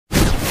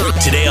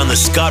Today on the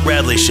Scott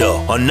Radley Show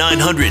on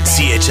 900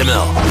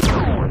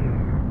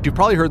 CHML. You've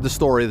probably heard the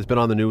story that's been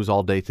on the news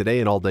all day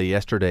today and all day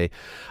yesterday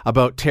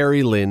about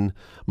Terri-Lynne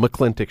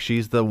McClintic.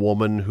 She's the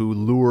woman who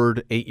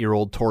lured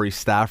 8-year-old Tori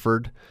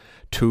Stafford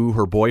to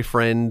her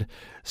boyfriend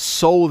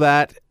so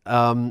that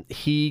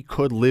he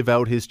could live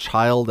out his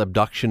child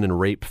abduction and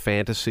rape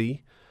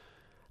fantasy.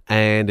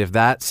 And if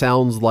that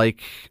sounds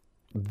like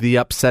the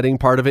upsetting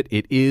part of it,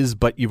 it is,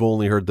 but you've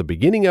only heard the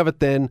beginning of it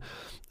then.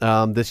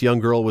 This young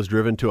girl was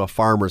driven to a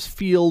farmer's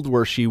field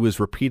where she was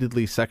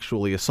repeatedly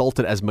sexually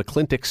assaulted as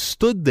McClintic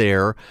stood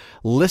there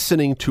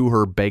listening to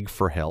her beg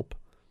for help.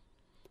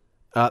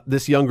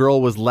 This young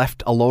girl was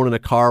left alone in a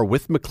car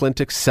with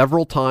McClintic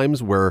several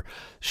times where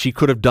she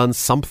could have done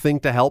something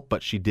to help,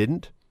 but she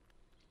didn't.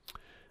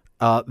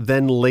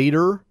 Then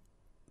later,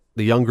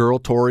 the young girl,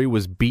 Tori,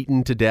 was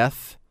beaten to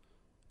death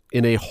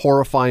in a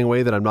horrifying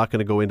way that I'm not going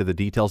to go into the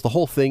details. The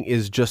whole thing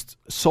is just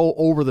so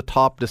over the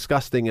top,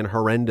 disgusting and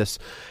horrendous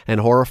and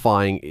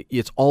horrifying.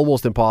 It's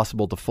almost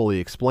impossible to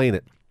fully explain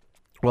it.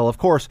 Well, of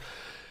course,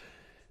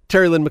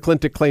 Terri-Lynne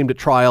McClintic claimed at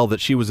trial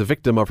that she was a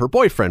victim of her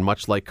boyfriend,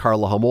 much like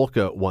Karla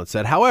Homolka once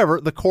said.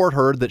 However, the court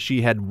heard that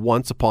she had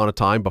once upon a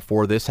time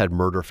before this had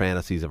murder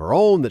fantasies of her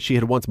own, that she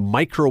had once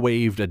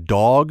microwaved a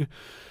dog,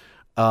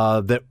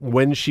 that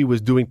when she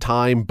was doing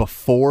time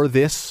before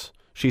this,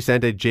 she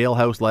sent a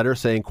jailhouse letter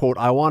saying, quote,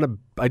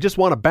 I just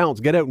want to bounce,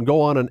 get out and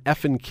go on an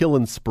effing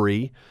killing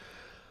spree.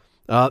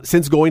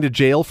 Since going to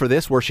jail for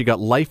this, where she got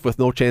life with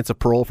no chance of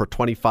parole for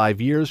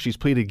 25 years, she's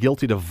pleaded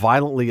guilty to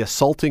violently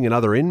assaulting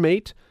another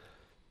inmate.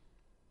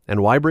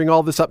 And why bring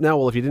all this up now?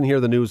 Well, if you didn't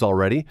hear the news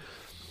already,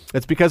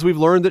 it's because we've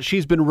learned that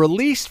she's been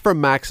released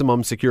from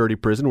maximum security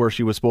prison, where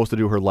she was supposed to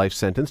do her life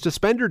sentence, to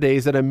spend her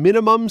days at a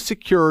minimum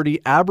security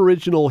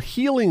Aboriginal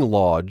healing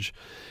lodge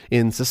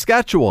in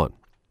Saskatchewan.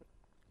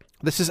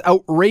 This is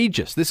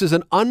outrageous. This is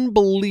an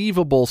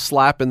unbelievable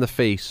slap in the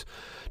face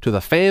to the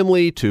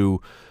family,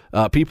 to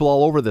people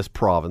all over this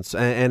province.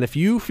 And if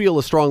you feel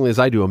as strongly as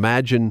I do,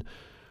 imagine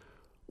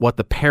what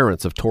the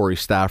parents of Tori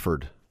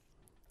Stafford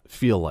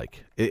feel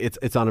like.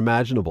 It's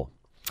unimaginable.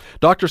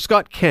 Dr.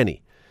 Scott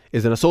Kenney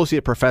is an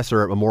associate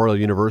professor at Memorial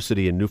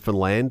University in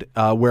Newfoundland,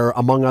 where,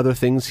 among other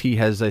things, he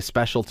has a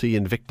specialty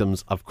in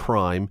victims of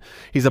crime.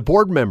 He's a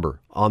board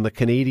member on the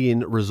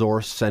Canadian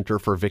Resource Centre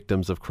for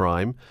Victims of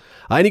Crime.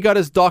 And he got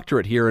his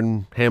doctorate here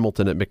in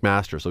Hamilton at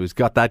McMaster, so he's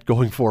got that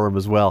going for him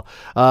as well.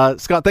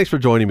 Scott, thanks for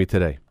joining me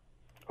today.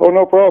 Oh,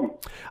 no problem.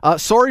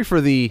 Sorry for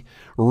the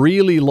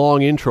really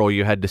long intro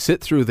you had to sit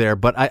through there,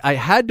 but I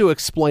had to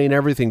explain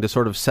everything to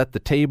sort of set the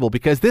table,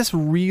 because this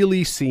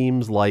really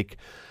seems like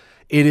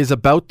it is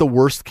about the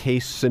worst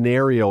case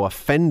scenario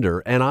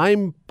offender, and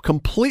I'm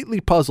completely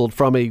puzzled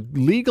from a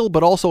legal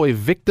but also a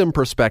victim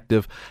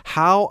perspective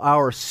how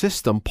our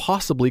system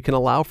possibly can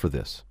allow for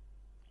this.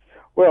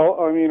 Well,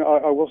 I mean,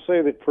 I will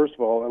say that, first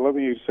of all, let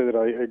me say that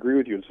I agree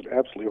with you. It's an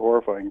absolutely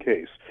horrifying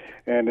case.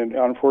 And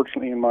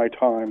unfortunately, in my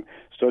time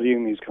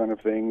studying these kind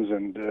of things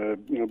and,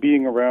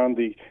 being around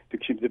the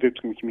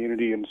victim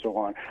community and so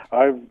on,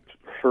 I've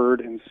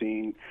heard and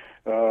seen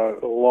a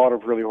lot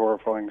of really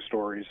horrifying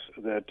stories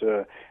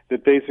that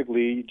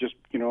basically just,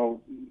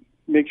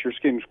 makes your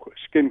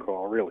skin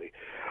crawl, really.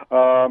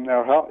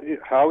 Now,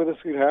 how this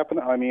could happen?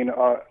 I mean,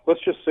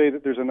 let's just say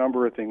that there's a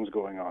number of things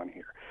going on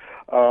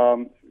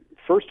here.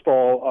 First of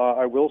all,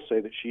 I will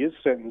say that she is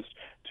sentenced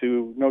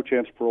to no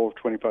chance of parole of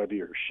 25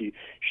 years.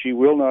 She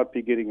will not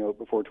be getting out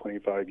before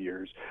 25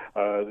 years.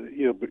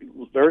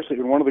 Largely,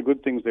 and one of the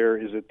good things there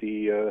is that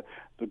the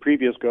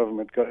previous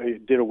government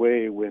did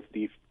away with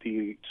the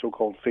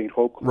so-called faint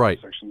hope clause, right,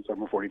 Section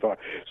 745.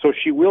 So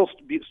she will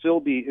still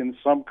be in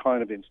some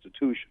kind of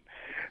institution.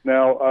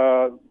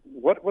 Now,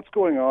 what's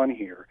going on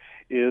here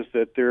is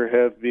that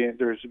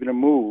there's been a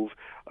move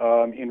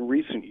in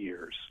recent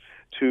years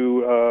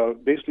to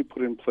basically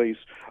put in place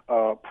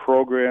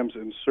programs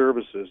and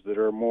services that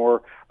are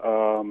more,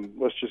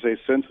 let's just say,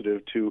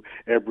 sensitive to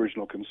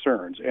Aboriginal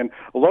concerns. And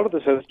a lot of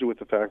this has to do with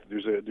the fact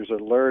that there's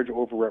a large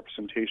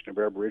overrepresentation of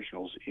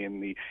Aboriginals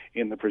in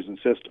the prison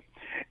system.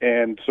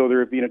 And so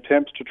there have been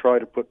attempts to try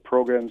to put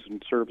programs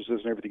and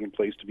services and everything in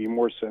place to be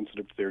more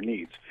sensitive to their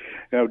needs.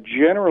 Now,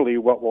 generally,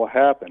 what will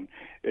happen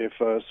if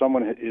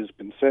someone has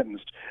been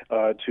sentenced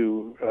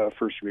to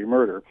first-degree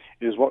murder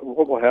is what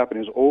will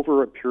happen is,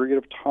 over a period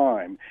of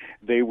time,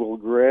 they will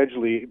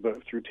gradually,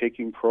 through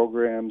taking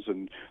programs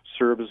and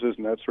services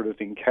and that sort of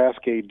thing,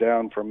 cascade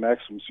down from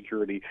maximum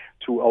security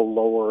to a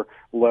lower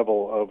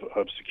level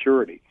of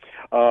security.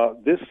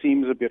 This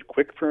seems a bit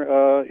quick,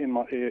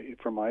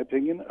 from my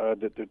opinion,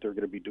 that they're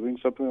going to be doing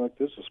something like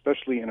this,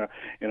 especially in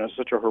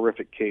such a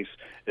horrific case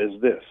as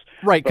this.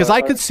 Right, because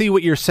I could see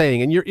what you're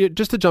saying, and you're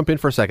just to jump in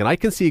for a second, I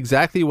can see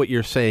exactly what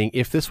you're saying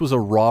if this was a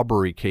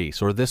robbery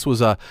case or this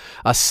was a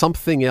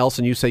something else,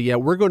 and you say, yeah,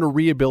 we're going to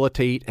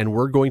rehabilitate and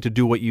we're going to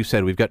do what you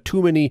said. We've got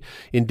too many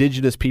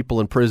Indigenous people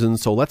in prison,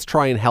 so let's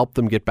try and help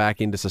them get back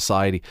into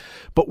society.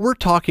 But we're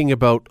talking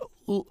about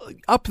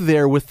up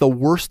there with the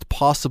worst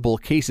possible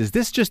cases.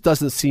 This just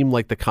doesn't seem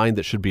like the kind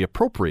that should be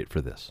appropriate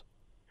for this.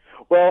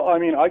 Well, I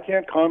mean, I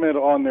can't comment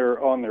on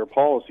their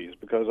policies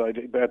because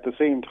but at the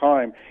same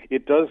time,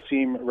 it does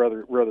seem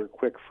rather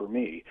quick for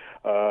me.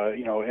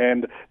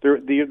 And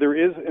there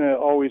is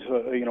always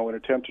an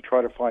attempt to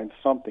try to find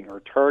something or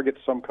target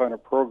some kind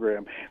of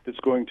program that's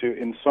going to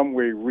in some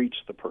way reach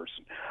the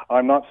person.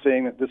 I'm not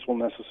saying that this will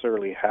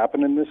necessarily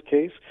happen in this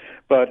case,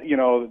 but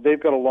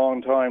they've got a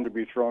long time to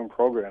be throwing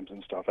programs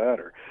and stuff at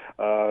her,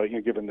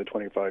 given the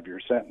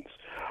 25-year sentence.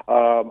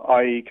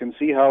 I can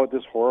see how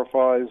this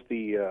horrifies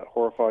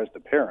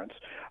the parents.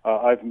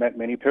 I've met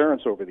many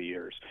parents over the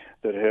years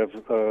that have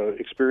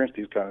experienced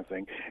these kind of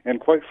things,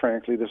 and quite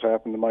frankly, this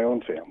happened to my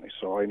own family.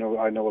 So I know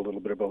a little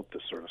bit about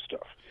this sort of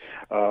stuff.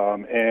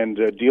 And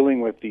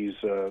dealing with these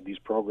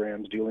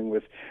programs, dealing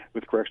with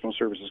Correctional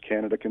Services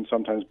Canada can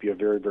sometimes be a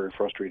very, very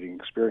frustrating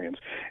experience.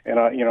 And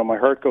my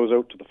heart goes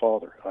out to the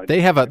father.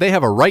 They have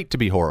a right to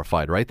be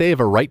horrified, right? They have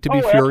a right to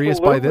be furious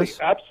by this.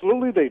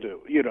 Absolutely, they do.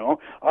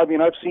 I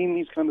mean, I've seen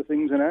these kind of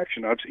things in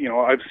action.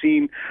 I've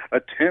seen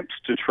attempts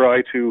to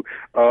try to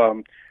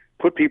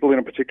put people in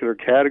a particular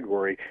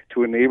category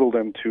to enable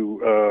them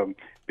to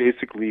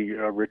basically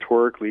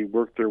rhetorically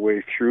work their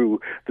way through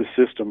the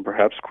system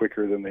perhaps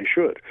quicker than they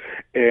should.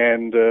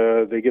 And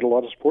they get a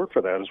lot of support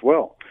for that as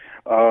well.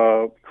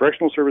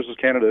 Correctional Services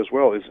Canada as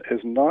well has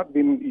not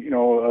been,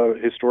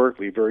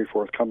 historically very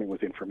forthcoming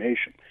with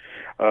information.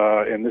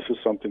 And this is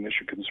something that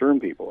should concern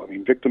people. I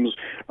mean, victims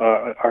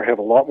have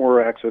a lot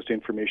more access to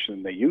information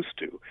than they used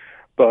to.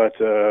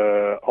 But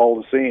all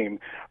the same,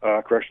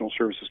 Correctional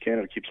Services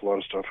Canada keeps a lot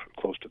of stuff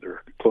close to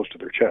their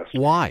chest.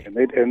 Why?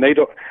 And they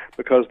don't,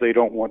 because they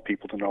don't want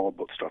people to know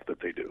about stuff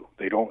that they do.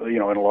 They don't,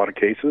 in a lot of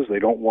cases, they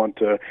don't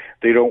want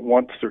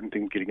certain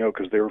things getting out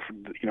because they're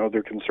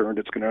concerned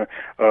it's going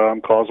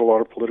to cause a lot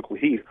of political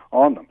heat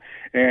on them.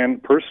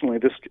 And personally,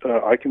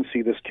 I can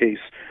see this case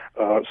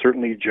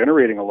certainly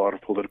generating a lot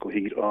of political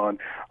heat on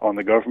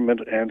the government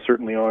and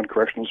certainly on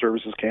Correctional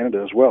Services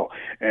Canada as well.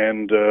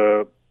 And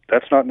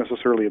that's not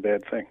necessarily a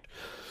bad thing.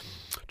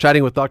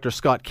 Chatting with Dr.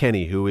 Scott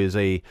Kenney, who is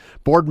a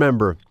board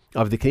member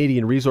of the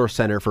Canadian Resource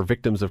Centre for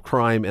Victims of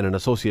Crime and an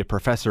associate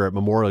professor at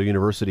Memorial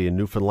University in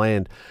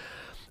Newfoundland.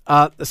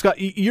 Scott,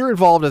 you're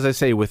involved, as I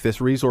say, with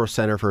this Resource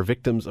Centre for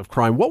Victims of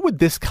Crime. What would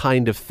this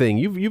kind of thing,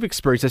 you've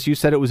experienced this, you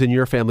said it was in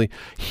your family,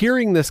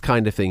 hearing this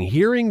kind of thing,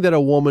 hearing that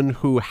a woman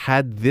who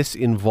had this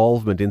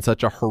involvement in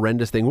such a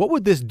horrendous thing, what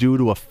would this do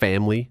to a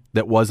family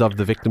that was of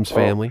the victim's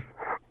family?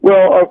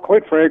 Well,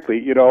 quite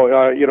frankly,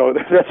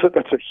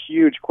 that's a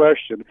huge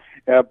question.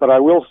 But I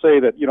will say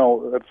that,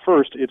 at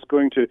first, it's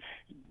going to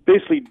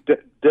basically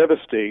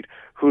devastate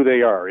who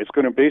they are. It's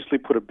going to basically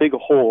put a big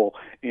hole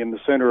in the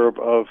center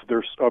of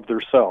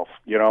their self,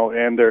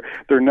 and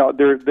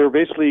they're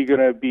basically going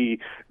to be,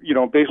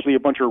 basically a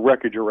bunch of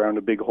wreckage around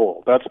a big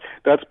hole.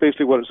 That's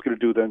basically what it's going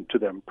to do to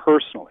them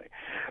personally.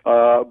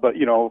 But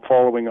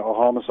following a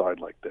homicide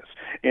like this,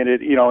 and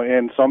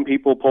and some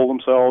people pull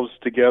themselves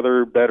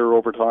together better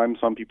over time.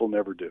 Some people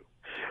never do.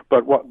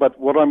 But what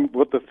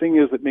the thing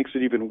is that makes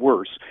it even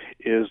worse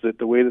is that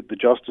the way that the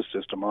justice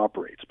system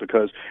operates,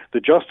 because the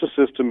justice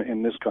system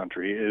in this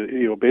country,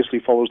 basically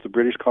follows the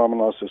British common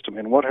law system.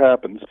 And what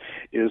happens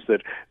is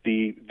that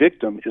the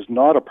victim is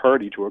not a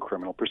party to a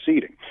criminal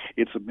proceeding.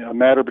 It's a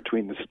matter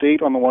between the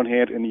state on the one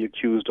hand and the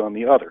accused on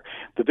the other.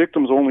 The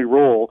victim's only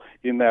role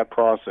in that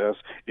process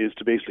is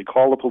to basically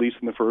call the police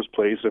in the first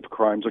place if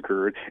crimes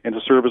occurred and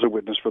to serve as a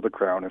witness for the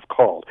Crown if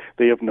called.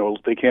 They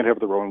can't have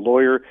their own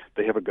lawyer.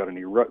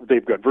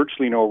 They've got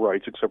virtually no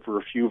rights except for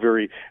a few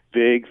very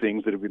vague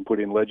things that have been put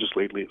in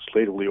legislatively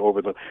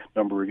over the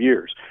number of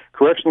years.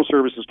 Correctional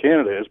Services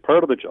Canada is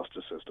part of the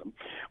justice system,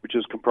 which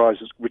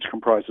comprises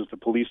the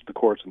police, the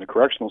courts, and the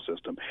correctional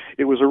system.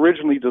 It was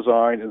originally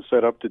designed and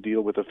set up to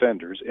deal with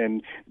offenders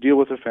and deal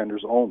with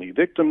offenders only.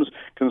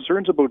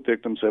 Concerns about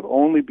victims have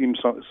only been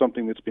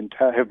something that's been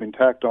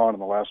tacked on in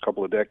the last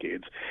couple of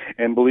decades,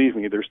 and believe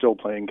me, they're still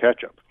playing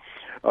catch up.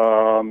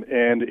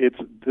 And it's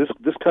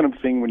this kind of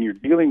thing when you're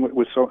dealing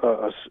with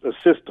a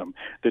system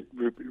that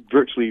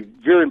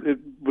it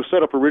was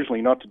set up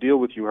originally not to deal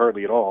with you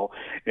hardly at all,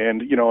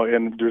 and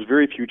there's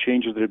very few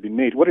changes that have been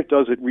made. What it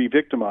does, it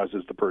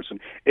re-victimizes the person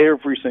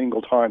every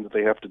single time that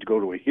they have to go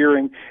to a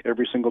hearing,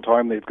 every single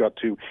time they've got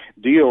to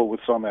deal with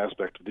some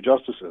aspect of the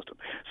justice system.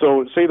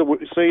 So say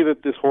that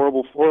this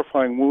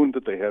horrifying wound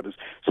that they have is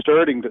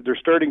they're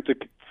starting to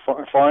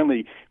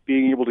finally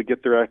being able to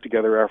get their act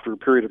together after a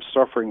period of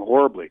suffering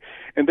horribly.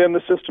 And then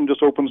the system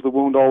just opens the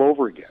wound all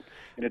over again.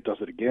 And it does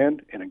it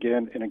again and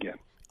again and again.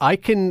 I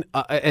can,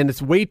 and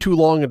it's way too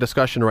long a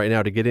discussion right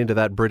now to get into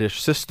that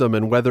British system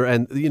and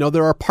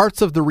there are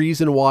parts of the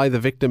reason why the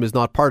victim is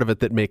not part of it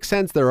that make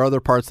sense. There are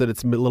other parts that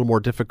it's a little more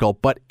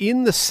difficult. But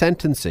in the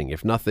sentencing,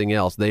 if nothing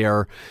else, they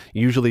are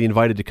usually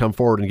invited to come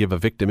forward and give a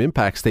victim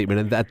impact statement.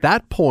 And at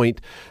that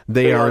point,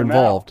 they are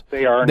involved.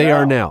 They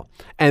are now.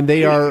 And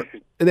they are...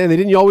 And then they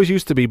didn't always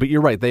used to be, but you're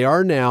right, they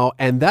are now.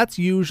 And that's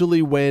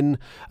usually when,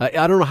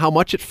 I don't know how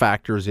much it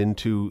factors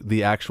into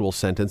the actual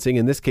sentencing.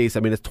 In this case,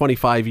 I mean, it's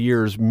 25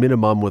 years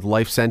minimum with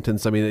life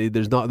sentence. I mean,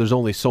 there's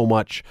only so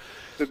much.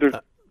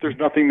 there's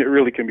nothing that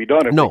really can be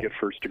done if they get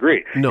first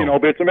degree. No.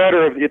 But it's a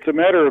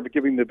matter of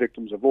giving the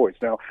victims a voice.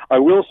 Now, I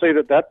will say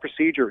that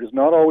procedure is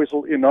not always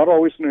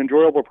an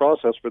enjoyable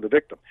process for the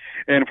victim,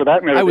 and for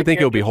that matter, I would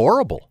think it would be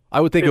horrible. I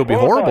would think it would be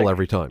horrible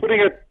every time.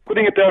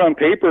 Putting it down on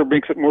paper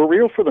makes it more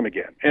real for them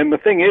again. And the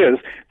thing is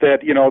that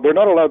they're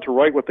not allowed to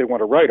write what they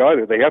want to write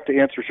either. They have to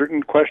answer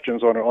certain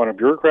questions on a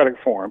bureaucratic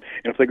form,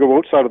 and if they go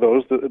outside of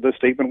those, the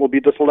statement will be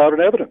disallowed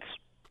in evidence.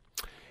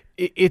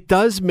 It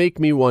does make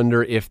me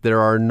wonder if there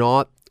are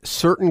not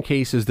certain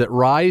cases that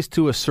rise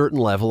to a certain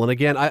level. And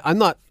again, I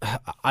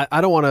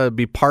don't want to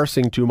be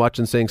parsing too much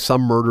and saying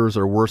some murders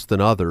are worse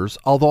than others,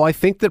 although I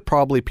think that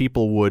probably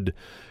people would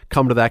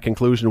come to that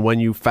conclusion when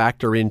you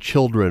factor in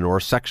children or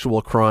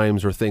sexual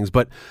crimes or things.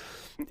 But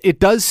it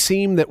does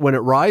seem that when it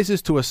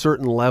rises to a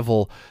certain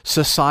level,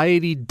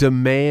 society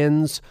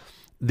demands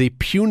the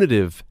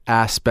punitive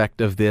aspect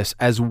of this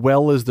as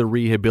well as the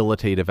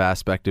rehabilitative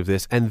aspect of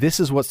this. And this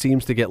is what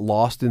seems to get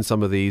lost in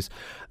some of these,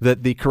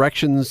 that the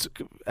corrections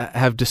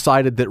have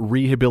decided that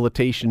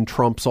rehabilitation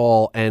trumps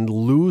all and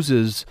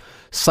loses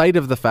sight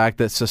of the fact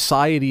that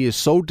society is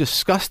so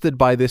disgusted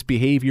by this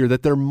behavior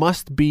that there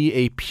must be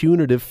a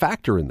punitive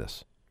factor in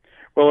this.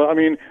 Well, I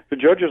mean, the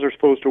judges are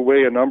supposed to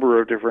weigh a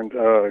number of different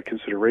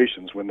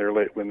considerations when they're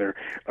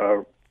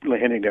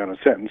handing down a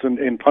sentence,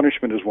 and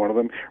punishment is one of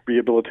them.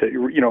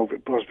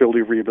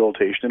 Possibility of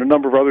rehabilitation, and a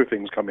number of other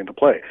things come into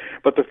play.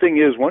 But the thing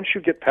is, once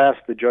you get past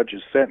the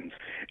judge's sentence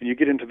and you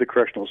get into the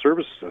correctional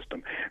services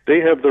system, they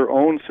have their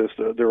own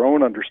system, their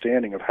own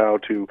understanding of how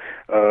to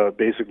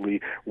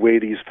basically weigh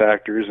these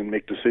factors and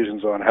make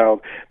decisions on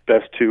how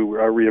best to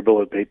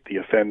rehabilitate the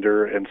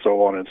offender, and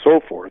so on and so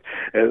forth,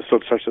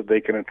 such that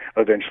they can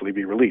eventually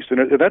be released.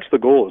 And that's the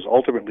goal, is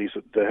ultimately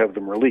to have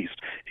them released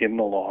in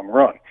the long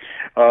run.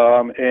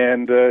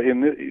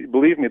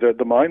 Believe me,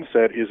 the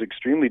mindset is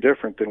extremely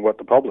different than what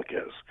the public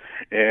is,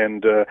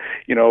 and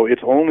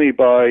it's only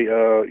by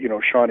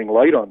shining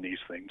light on these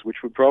things, which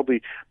would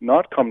probably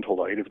not come to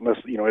light unless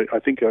I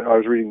think I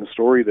was reading the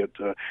story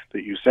that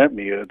you sent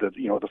me that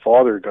the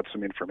father got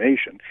some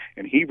information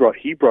and he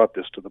brought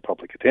this to the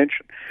public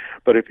attention.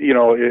 But if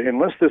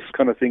unless this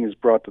kind of thing is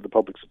brought to the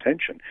public's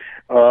attention,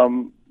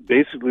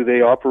 basically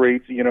they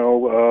operate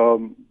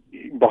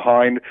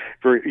behind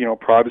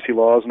privacy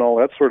laws and all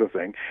that sort of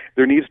thing.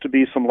 There needs to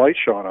be some light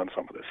shone on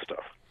some of this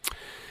stuff.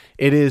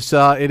 It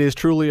is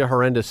truly a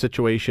horrendous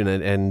situation,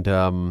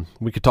 and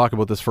we could talk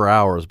about this for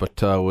hours,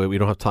 but we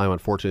don't have time,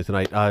 unfortunately,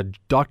 tonight.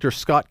 Dr.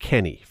 Scott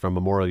Kenney from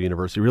Memorial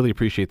University, really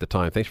appreciate the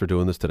time. Thanks for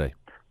doing this today.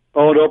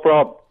 Oh, no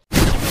problem.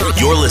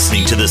 You're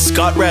listening to the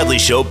Scott Radley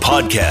Show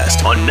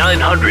podcast on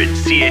 900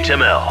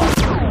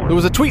 CHML. There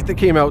was a tweet that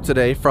came out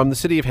today from the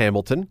city of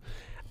Hamilton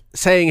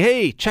saying,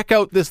 hey, check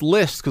out this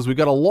list, because we've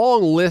got a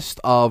long list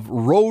of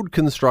road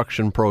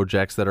construction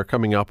projects that are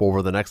coming up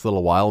over the next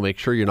little while. Make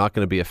sure you're not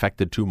going to be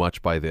affected too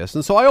much by this.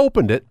 And so I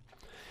opened it,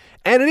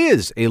 and it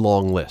is a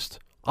long list.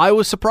 I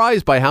was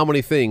surprised by how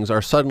many things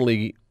are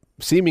suddenly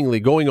seemingly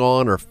going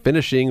on or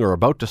finishing or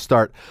about to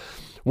start.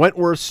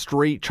 Wentworth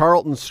Street,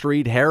 Charlton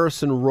Street,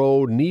 Harrison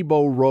Road,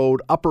 Nebo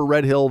Road, Upper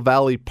Red Hill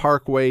Valley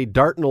Parkway,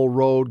 Dartnell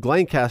Road,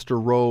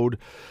 Glencaster Road,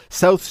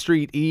 South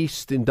Street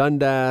East in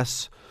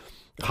Dundas,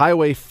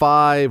 Highway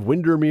 5,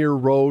 Windermere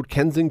Road,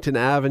 Kensington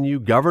Avenue,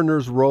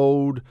 Governors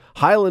Road,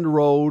 Highland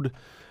Road.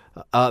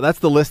 That's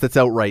the list that's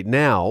out right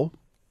now.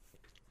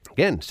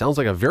 Again, sounds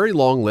like a very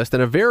long list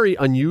and a very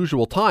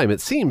unusual time,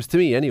 it seems to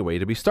me anyway,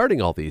 to be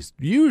starting all these.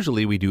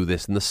 Usually we do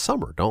this in the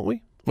summer, don't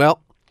we?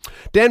 Well,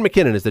 Dan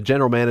McKinnon is the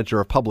General Manager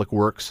of Public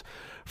Works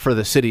for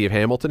the City of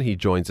Hamilton. He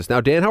joins us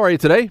now. Dan, how are you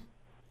today?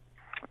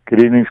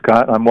 Good evening,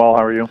 Scott. I'm well.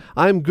 How are you?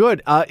 I'm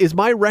good. Is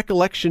my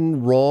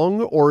recollection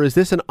wrong, or is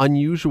this an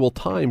unusual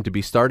time to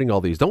be starting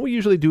all these? Don't we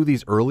usually do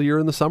these earlier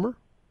in the summer?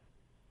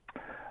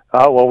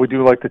 Well, we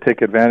do like to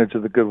take advantage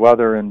of the good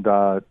weather, and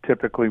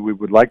typically we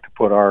would like to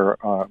put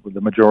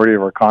the majority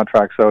of our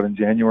contracts out in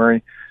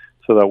January,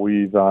 so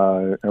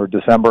that or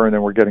December, and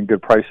then we're getting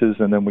good prices,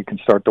 and then we can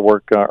start to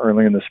work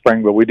early in the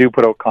spring. But we do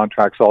put out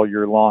contracts all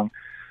year long,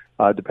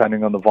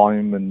 depending on the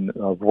volume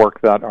of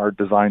work that our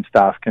design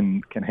staff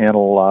can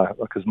handle,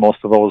 because most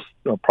of those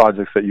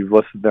projects that you've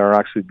listed there are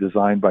actually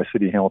designed by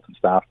City of Hamilton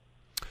staff.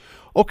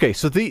 Okay,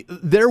 so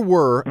there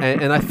were,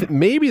 and I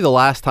maybe the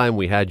last time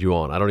we had you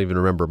on, I don't even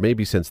remember,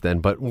 maybe since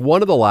then, but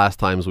one of the last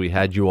times we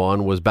had you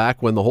on was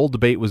back when the whole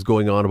debate was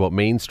going on about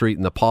Main Street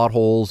and the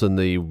potholes and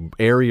the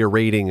area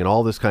rating and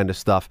all this kind of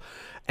stuff.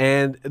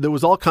 And there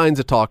was all kinds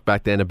of talk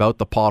back then about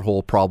the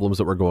pothole problems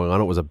that were going on.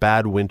 It was a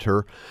bad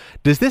winter.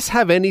 Does this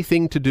have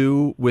anything to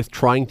do with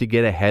trying to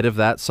get ahead of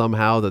that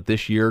somehow, that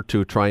this year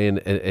to try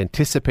and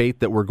anticipate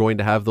that we're going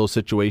to have those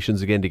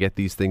situations again to get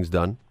these things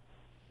done?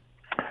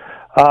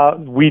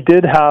 We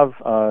did have,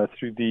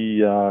 through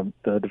the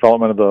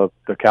development of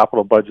the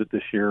capital budget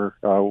this year,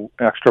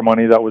 extra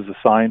money that was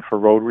assigned for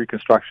road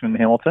reconstruction in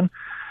Hamilton.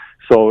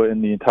 So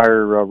in the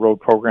entire road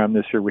program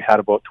this year, we had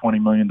about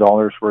 $20 million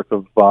worth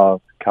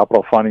of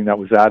capital funding that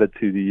was added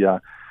to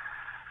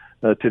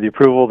to the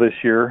approval this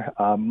year.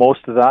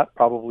 Most of that,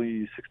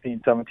 probably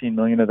 16, 17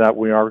 million of that,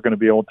 we are going to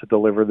be able to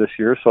deliver this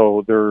year.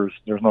 So there's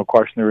no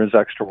question there is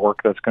extra work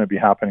that's going to be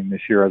happening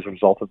this year as a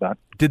result of that.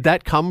 Did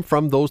that come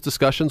from those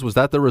discussions? Was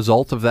that the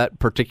result of that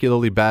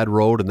particularly bad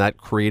road and that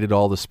created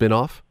all the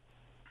spin-off?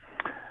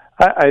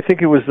 I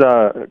think it was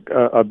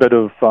a bit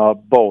of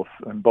both,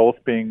 and both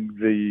being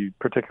the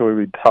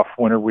particularly tough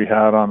winter we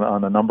had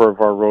on a number of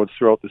our roads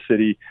throughout the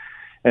city.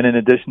 And in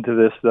addition to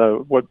this,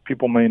 what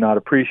people may not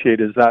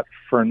appreciate is that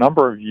for a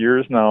number of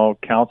years now,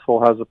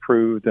 Council has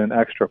approved an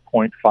extra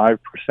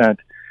 0.5%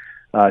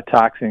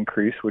 tax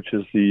increase, which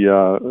is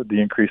the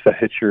increase that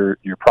hits your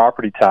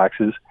property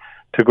taxes,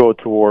 to go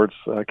towards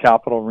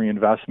capital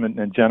reinvestment,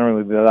 and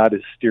generally that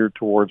is steered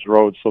towards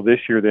roads. So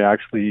this year they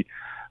actually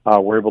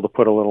were able to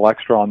put a little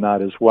extra on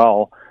that as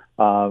well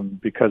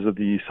because of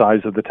the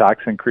size of the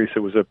tax increase. It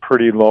was a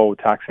pretty low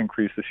tax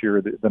increase this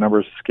year. The number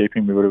is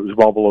escaping me, but it was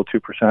well below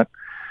 2%.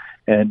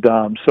 And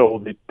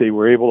so they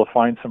were able to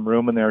find some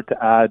room in there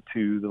to add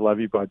to the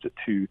levy budget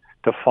to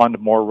fund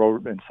more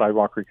road and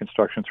sidewalk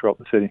reconstruction throughout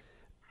the city.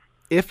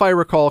 If I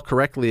recall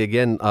correctly,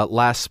 again,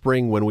 last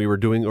spring when we were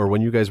doing, or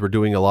when you guys were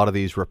doing a lot of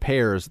these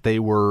repairs, they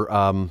were,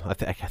 I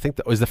think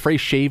that was the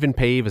phrase shave and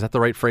pave. Is that the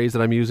right phrase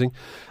that I'm using?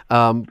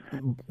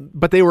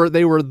 But they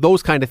were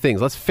those kind of things.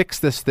 Let's fix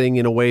this thing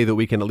in a way that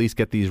we can at least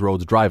get these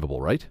roads drivable,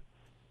 right?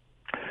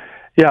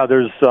 Yeah,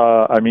 there's,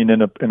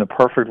 in a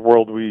perfect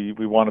world, we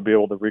want to be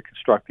able to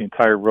reconstruct the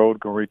entire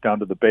road, go right down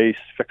to the base,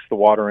 fix the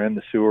water and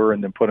the sewer,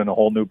 and then put in a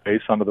whole new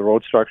base onto the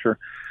road structure.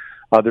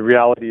 The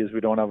reality is we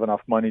don't have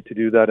enough money to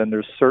do that, and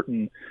there's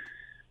certain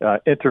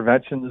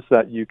interventions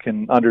that you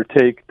can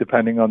undertake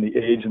depending on the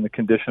age and the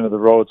condition of the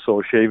road.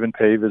 So shave and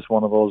pave is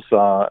one of those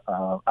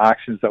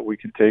actions that we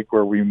can take,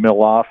 where we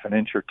mill off an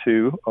inch or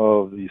two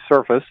of the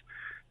surface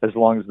as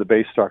long as the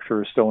base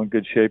structure is still in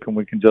good shape, and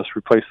we can just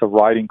replace the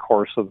riding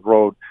course of the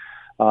road.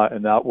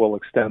 And that will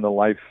extend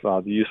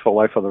the useful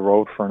life of the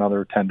road for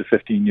another 10 to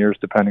 15 years,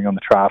 depending on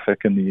the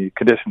traffic and the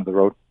condition of the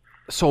road.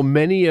 So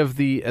many of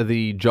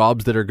the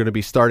jobs that are going to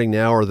be starting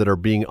now, or that are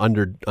being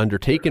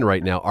undertaken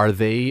right now, are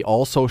they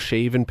also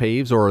shave and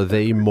paves, or are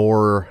they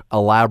more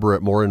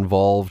elaborate, more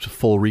involved,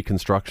 full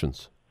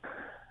reconstructions?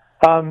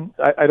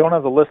 I don't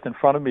have the list in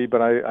front of me,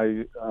 but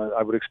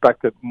I would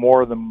expect that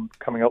more of them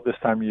coming out this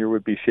time of year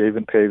would be shave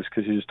and paves,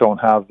 because you just don't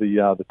have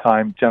the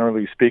time.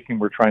 Generally speaking,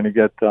 we're trying to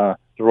get the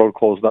road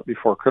closed up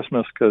before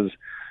Christmas, because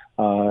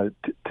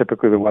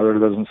typically the weather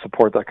doesn't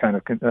support that kind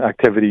of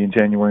activity in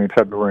January and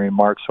February and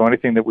March. So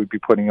anything that we'd be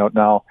putting out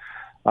now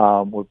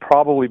would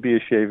probably be a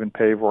shave and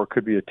pave, or it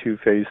could be a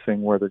two-phase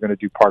thing where they're going to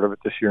do part of it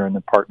this year and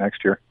then part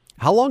next year.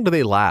 How long do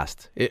they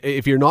last?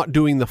 If you're not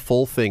doing the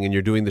full thing and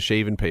you're doing the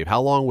shave and pave,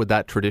 how long would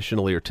that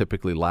traditionally or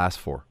typically last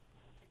for?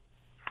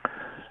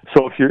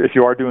 So if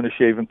you are doing a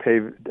shave and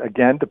pave,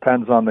 again,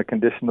 depends on the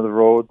condition of the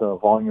road, the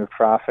volume of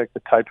traffic,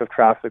 the type of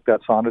traffic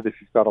that's on it, if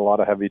you've got a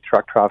lot of heavy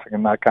truck traffic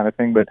and that kind of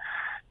thing. But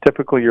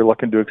typically you're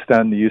looking to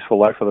extend the useful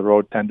life of the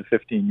road 10 to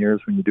 15 years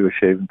when you do a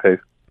shave and pave.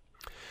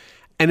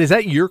 And is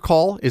that your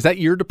call? Is that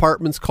your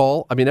department's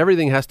call? I mean,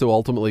 everything has to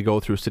ultimately go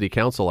through City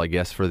Council, I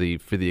guess, for the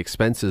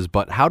expenses.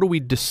 But how do we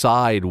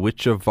decide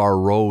which of our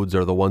roads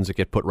are the ones that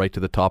get put right to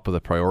the top of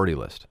the priority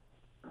list?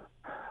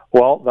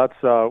 Well, that's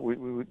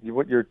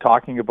what you're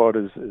talking about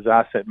is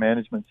asset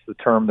management. It's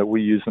the term that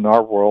we use in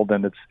our world,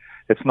 and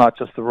it's not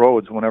just the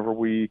roads. Whenever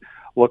we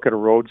look at a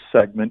road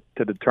segment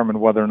to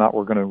determine whether or not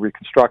we're going to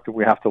reconstruct it,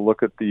 we have to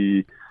look at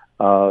the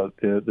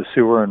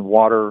sewer and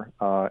water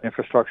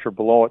infrastructure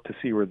below it to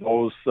see where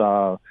those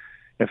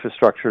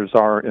infrastructures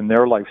are in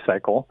their life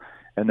cycle,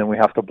 and then we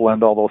have to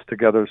blend all those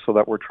together so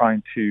that we're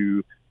trying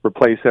to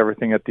replace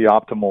everything at the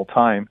optimal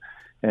time.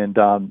 And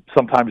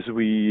sometimes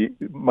we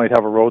might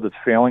have a road that's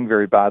failing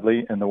very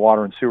badly, and the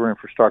water and sewer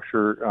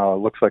infrastructure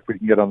looks like we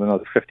can get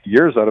another 50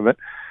 years out of it.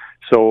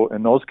 So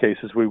in those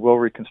cases, we will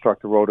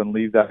reconstruct the road and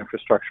leave that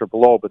infrastructure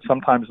below. But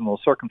sometimes in those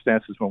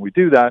circumstances, when we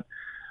do that,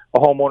 a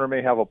homeowner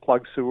may have a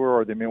plug sewer,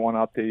 or they may want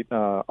to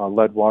update a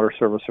lead water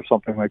service or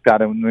something like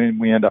that, and then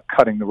we end up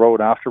cutting the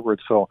road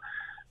afterwards. So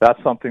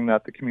that's something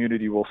that the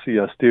community will see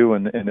us do,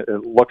 and it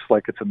looks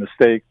like it's a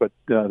mistake, but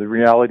the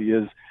reality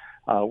is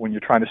when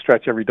you're trying to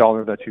stretch every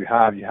dollar that you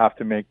have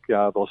to make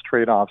those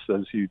trade-offs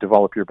as you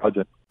develop your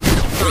budget.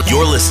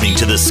 You're listening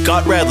to the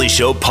Scott Radley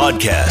Show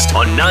podcast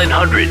on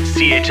 900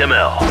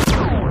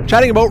 CHML.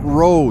 Chatting about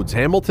roads.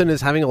 Hamilton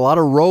is having a lot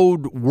of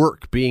road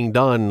work being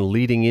done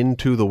leading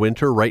into the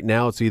winter. Right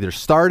now it's either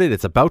started,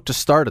 it's about to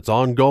start, it's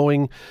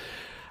ongoing.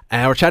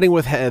 We're chatting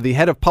with the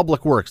head of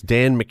public works,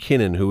 Dan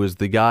McKinnon, who is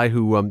the guy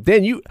who...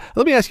 Dan,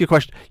 let me ask you a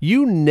question.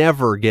 You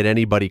never get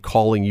anybody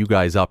calling you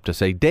guys up to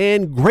say,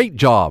 Dan, great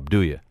job,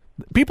 do you?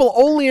 People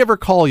only ever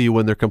call you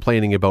when they're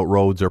complaining about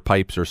roads or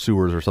pipes or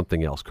sewers or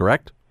something else,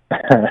 correct?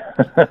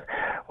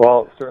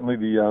 Well, certainly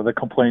the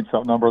complaints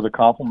outnumber the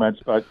compliments,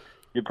 but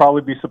you'd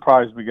probably be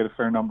surprised. We get a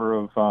fair number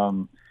of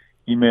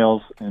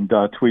emails and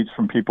tweets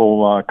from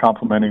people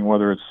complimenting,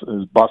 whether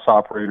it's bus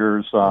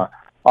operators.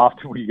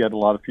 Often we get a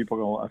lot of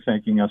people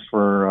thanking us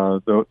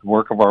for the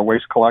work of our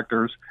waste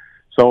collectors.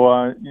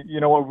 So,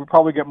 we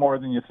probably get more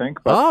than you think.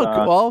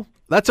 But, well,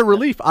 that's a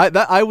relief.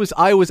 I was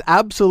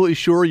absolutely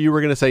sure you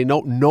were going to say no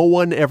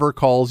one ever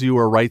calls you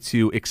or writes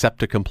you except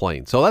to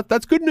complain. So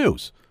that's good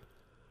news.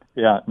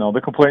 Yeah, no,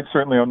 the complaints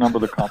certainly outnumber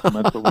the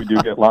compliments, but we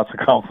do get lots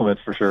of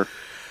compliments for sure.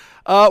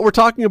 We're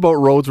talking about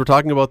roads. We're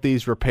talking about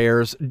these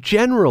repairs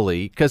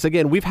generally, because,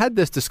 again, we've had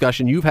this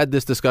discussion. You've had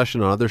this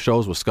discussion on other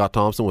shows with Scott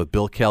Thompson, with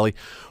Bill Kelly.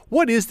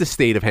 What is the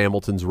state of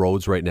Hamilton's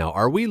roads right now?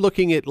 Are we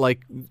looking at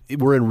like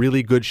we're in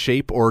really good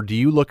shape, or do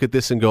you look at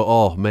this and go,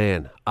 oh,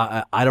 man,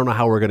 I don't know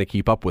how we're going to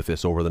keep up with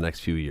this over the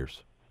next few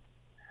years?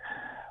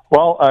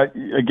 Well,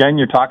 again,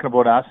 you're talking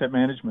about asset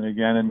management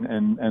again,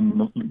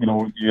 and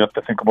you have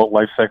to think about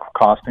life cycle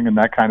costing and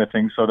that kind of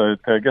thing. So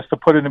to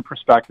put it in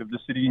perspective, the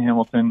city of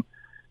Hamilton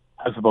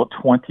has about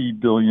 $20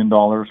 billion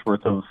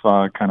worth of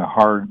kind of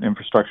hard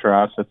infrastructure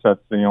assets that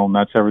they own.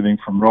 That's everything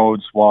from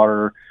roads,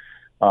 water,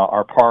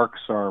 our parks,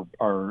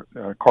 our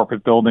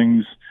corporate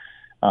buildings.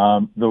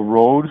 The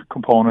road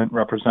component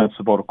represents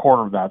about a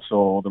quarter of that.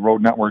 So the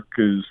road network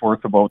is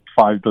worth about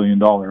 $5 billion.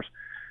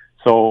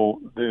 So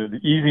the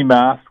easy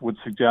math would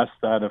suggest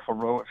that if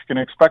you can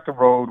expect a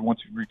road once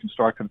you've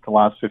reconstructed it the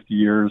last 50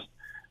 years,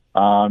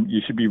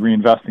 you should be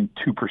reinvesting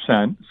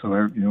 2%.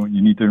 So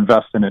you need to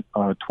invest in it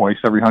twice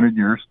every 100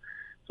 years.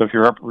 So if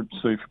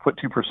you put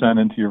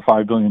 2% into your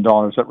 $5 billion,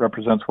 that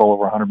represents well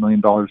over $100 million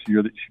a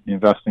year that you should be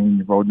investing in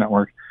your road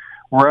network.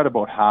 We're at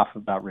about half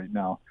of that right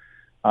now.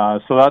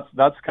 So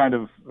that's kind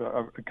of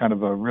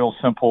a real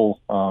simple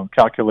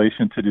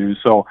calculation to do.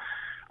 So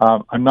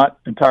I'm not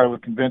entirely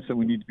convinced that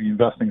we need to be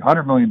investing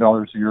 $100 million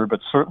a year,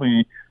 but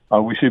certainly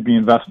we should be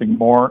investing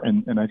more.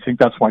 And I think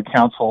that's why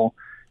council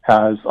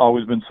has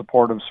always been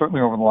supportive,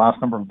 certainly over the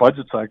last number of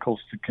budget cycles,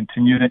 to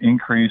continue to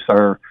increase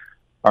our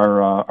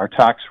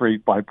tax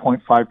rate by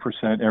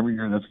 0.5% every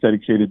year. That's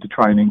dedicated to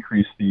try and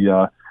increase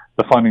the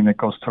funding that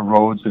goes to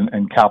roads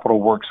and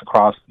capital works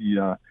across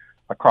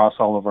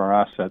all of our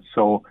assets.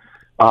 So,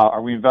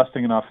 are we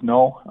investing enough?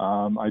 No.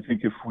 I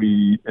think if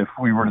we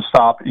were to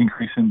stop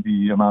increasing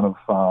the amount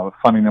of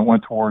funding that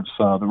went towards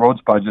the roads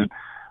budget,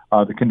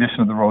 the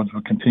condition of the roads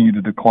would continue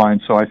to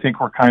decline. So I think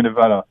we're kind of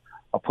at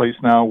a place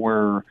now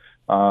where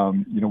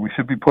we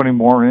should be putting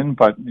more in,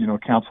 but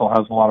council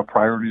has a lot of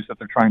priorities that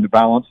they're trying to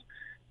balance.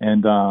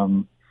 And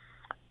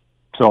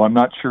so I'm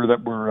not sure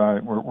that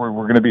we're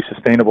going to be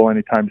sustainable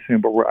anytime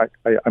soon, but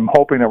I'm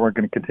hoping that we're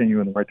going to continue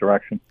in the right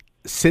direction.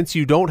 Since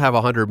you don't have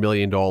 $100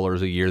 million a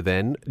year,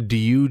 then, do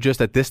you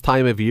just at this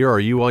time of year, are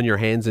you on your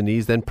hands and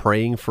knees then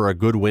praying for a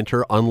good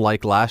winter,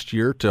 unlike last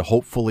year, to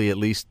hopefully at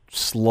least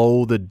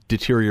slow the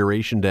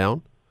deterioration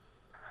down?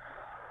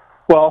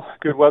 Well,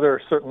 good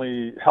weather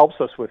certainly helps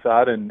us with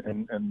that,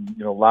 and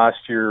last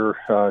year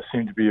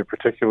seemed to be a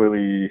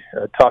particularly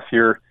tough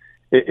year.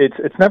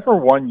 It's never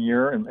one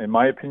year, in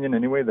my opinion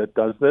anyway, that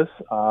does this.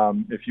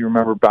 If you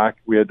remember back,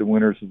 we had the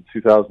winters of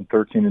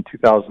 2013 and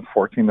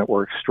 2014 that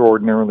were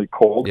extraordinarily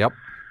cold. Yep.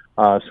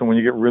 So when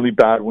you get really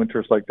bad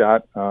winters like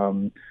that,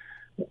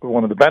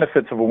 one of the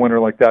benefits of a winter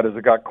like that is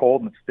it got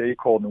cold and it stayed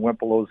cold and it went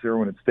below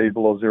zero and it stayed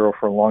below zero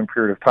for a long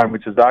period of time,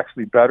 which is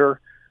actually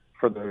better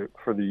for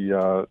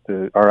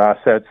our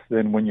assets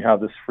than when you have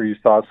this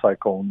freeze-thaw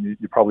cycle. And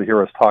you probably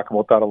hear us talk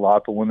about that a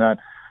lot, but when that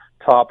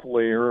top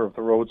layer of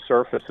the road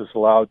surface is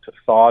allowed to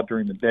thaw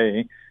during the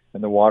day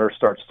and the water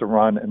starts to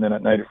run, and then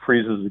at night it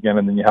freezes again,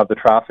 and then you have the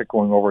traffic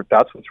going over it.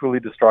 That's what's really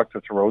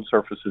destructive to road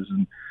surfaces.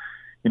 And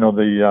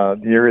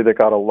the area that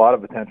got a lot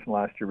of attention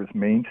last year was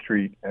Main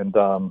Street, and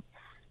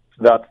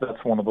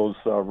that's one of those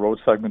road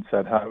segments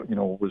that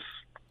was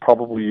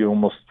probably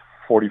almost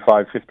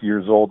 45, 50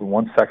 years old in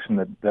one section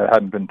that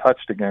hadn't been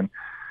touched again.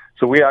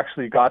 So we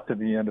actually got to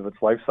the end of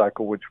its life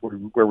cycle,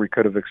 where we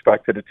could have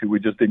expected it to. We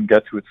just didn't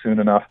get to it soon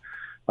enough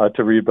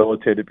to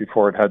rehabilitate it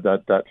before it had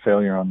that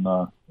failure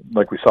on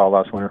like we saw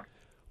last winter.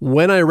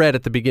 When I read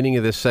at the beginning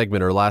of this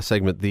segment or last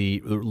segment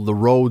the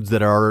roads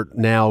that are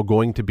now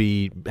going to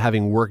be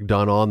having work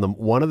done on them,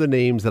 one of the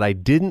names that I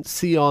didn't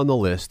see on the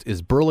list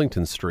is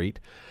Burlington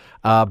Street.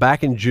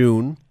 Back in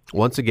June,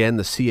 once again,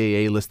 the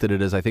CAA listed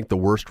it as, I think, the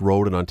worst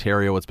road in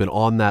Ontario. It's been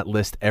on that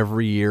list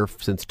every year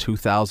since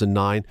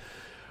 2009.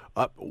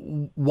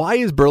 Why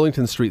is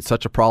Burlington Street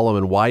such a problem,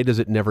 and why does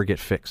it never get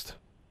fixed?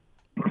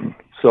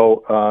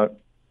 So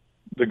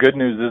the good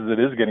news is it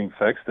is getting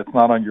fixed. It's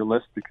not on your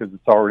list because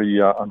it's already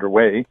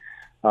underway.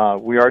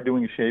 We are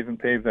doing a shave and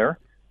pave there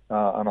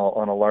on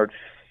a large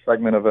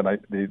segment of it.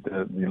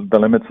 The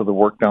limits of the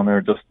work down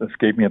there just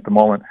escape me at the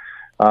moment.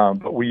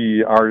 But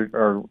we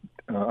are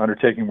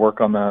undertaking work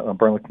on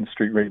Burlington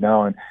Street right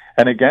now.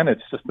 And again,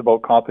 it's just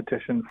about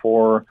competition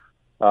for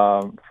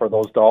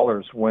those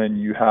dollars. When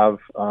you have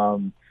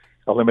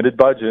a limited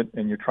budget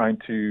and you're trying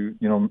to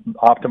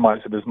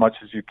optimize it as much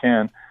as you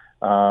can,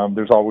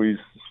 there's always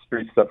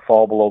streets that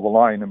fall below the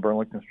line, and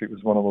Burlington Street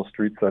was one of those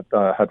streets that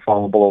had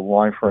fallen below the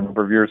line for a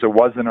number of years. It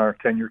was in our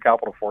 10-year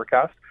capital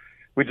forecast.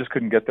 We just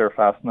couldn't get there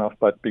fast enough,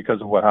 but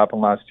because of what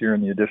happened last year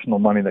and the additional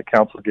money that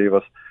council gave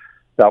us,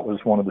 that was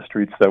one of the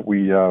streets that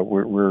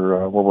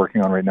we're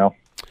working on right now.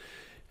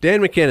 Dan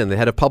McKinnon, the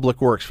head of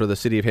Public Works for the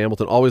City of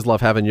Hamilton. Always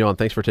love having you on.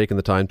 Thanks for taking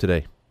the time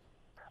today.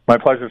 My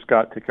pleasure,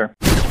 Scott. Take care.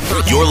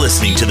 You're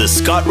listening to the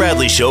Scott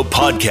Radley Show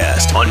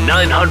podcast on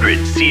 900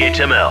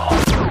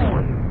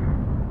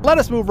 CHML. Let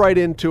us move right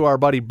into our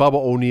buddy Bubba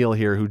O'Neil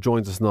here, who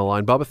joins us on the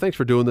line. Bubba, thanks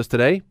for doing this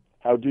today.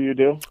 How do you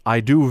do? I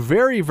do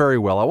very, very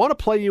well. I want to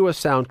play you a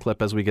sound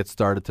clip as we get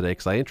started today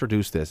because I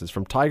introduced this. It's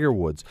from Tiger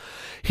Woods.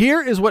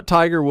 Here is what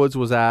Tiger Woods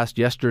was asked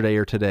yesterday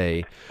or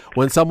today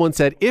when someone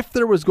said, if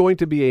there was going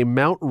to be a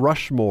Mount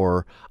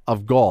Rushmore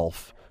of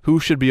golf, who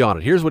should be on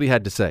it? Here's what he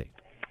had to say.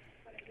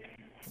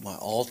 My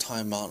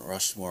all-time Mount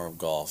Rushmore of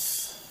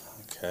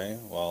golf. Okay,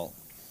 well,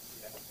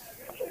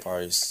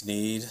 probably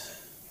Snead,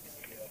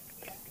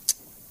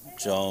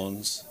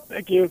 Jones.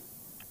 Thank you.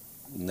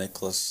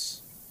 Nicklaus.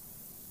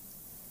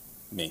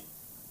 Me.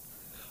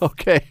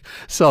 Okay,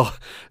 so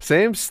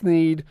Sam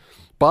Snead,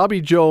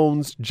 Bobby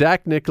Jones,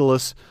 Jack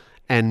Nicklaus,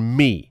 and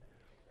me.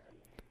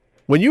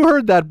 When you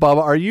heard that,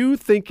 Bubba, are you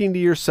thinking to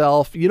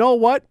yourself, you know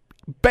what?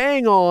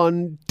 Bang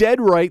on, dead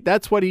right,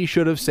 that's what he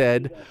should have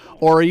said?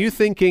 Or are you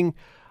thinking,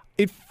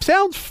 it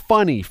sounds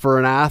funny for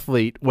an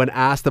athlete when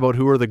asked about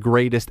who are the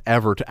greatest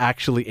ever to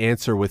actually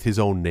answer with his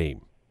own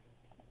name?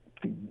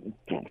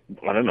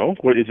 I don't know.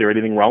 Is there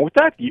anything wrong with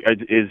that?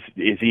 Is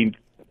he?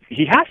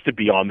 He has to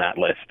be on that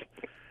list.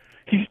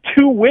 He's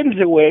 2 wins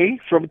away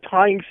from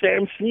tying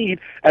Sam Snead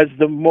as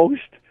the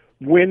most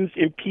wins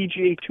in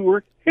PGA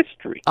Tour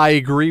history. I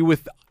agree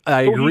with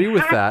that. He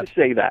has to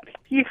say that.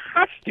 He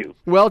has to.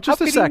 Well, just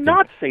How a could second. He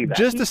not say that.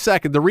 Just a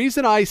second. The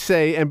reason I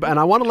say, and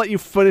I want to let you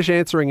finish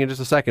answering in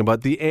just a second,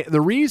 but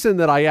the reason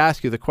that I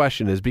ask you the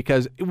question is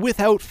because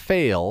without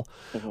fail,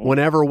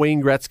 whenever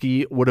Wayne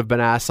Gretzky would have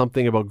been asked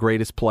something about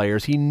greatest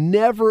players, he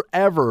never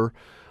ever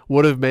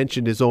would have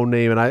mentioned his own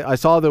name. And I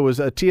saw there was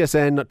a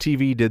TSN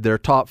TV did their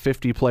top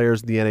 50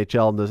 players in the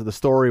NHL, and the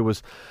story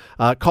was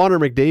Connor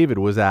McDavid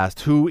was asked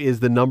who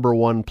is the number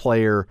 1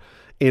 player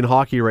in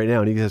hockey right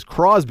now, and he says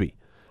Crosby.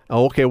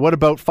 Okay, what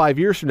about 5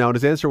 years from now? And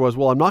his answer was,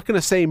 well, I'm not going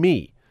to say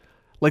me.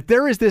 Like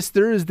there is this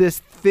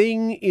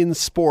thing in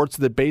sports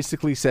that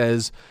basically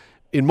says,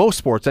 in most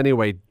sports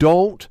anyway,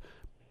 don't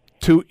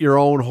toot your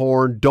own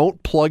horn,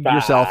 don't plug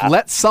yourself,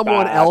 let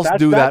someone else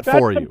do that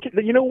for you.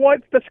 You know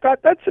what, Scott,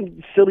 that's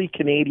some silly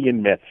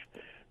Canadian myth,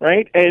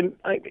 right? And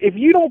if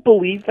you don't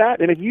believe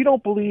that, and if you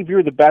don't believe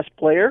you're the best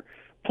player,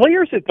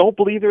 players that don't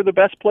believe they're the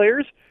best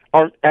players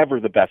aren't ever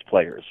the best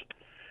players.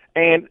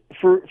 And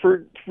for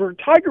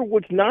Tiger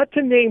Woods not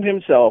to name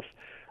himself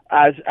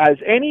as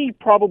any,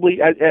 probably,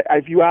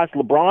 if you ask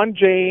LeBron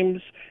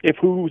James if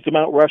who's the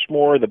Mount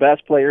Rushmore, the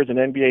best players in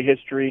NBA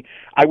history,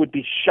 I would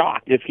be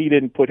shocked if he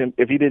didn't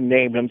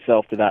name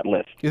himself to that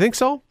list. You think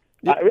so?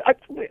 I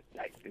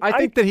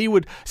think that he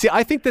would. See,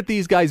 I think that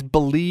these guys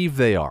believe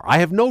they are. I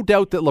have no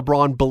doubt that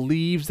LeBron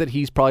believes that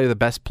he's probably the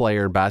best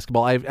player in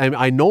basketball.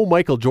 I know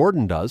Michael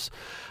Jordan does.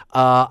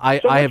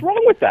 What's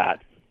wrong with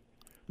that?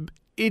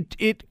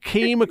 It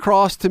came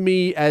across to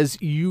me as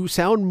you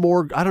sound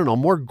more, I don't know,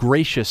 more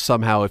gracious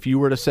somehow if you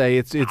were to say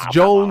it's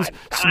Jones,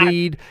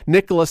 Snead,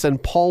 Nicklaus,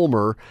 and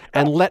Palmer,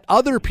 and let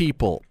other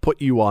people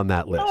put you on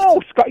that list.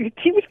 No, Scott,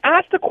 he was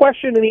asked a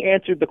question and he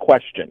answered the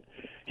question.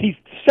 He's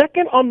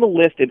second on the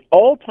list in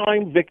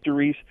all-time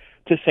victories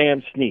to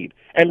Sam Snead.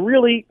 And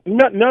really,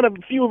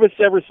 few of us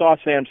ever saw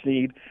Sam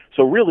Snead,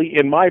 so really,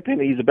 in my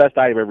opinion, he's the best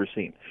I've ever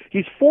seen.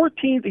 He's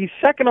 14th. He's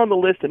second on the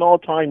list in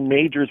all-time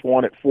majors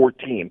won at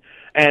 14.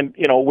 And,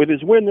 with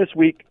his win this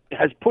week,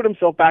 has put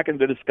himself back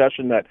into the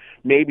discussion that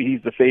maybe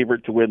he's the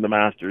favorite to win the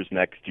Masters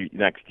next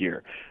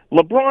year.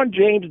 LeBron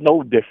James,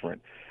 no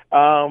different.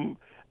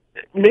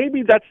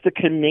 Maybe that's the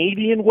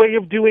Canadian way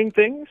of doing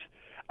things.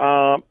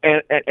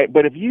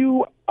 But if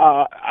you,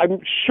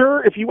 I'm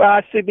sure if you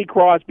ask Sidney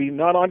Crosby,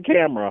 not on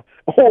camera,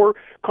 or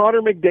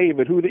Connor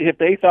McDavid, if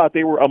they thought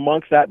they were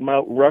amongst that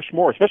Mount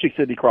Rushmore, especially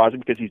Sidney Crosby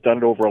because he's done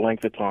it over a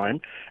length of time,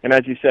 and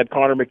as you said,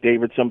 Connor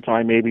McDavid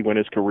sometime maybe when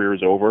his career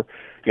is over,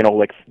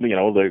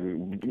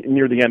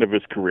 near the end of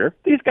his career,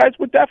 these guys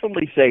would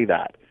definitely say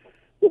that.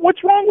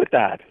 What's wrong with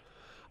that?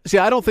 See,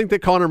 I don't think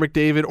that Connor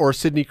McDavid or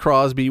Sidney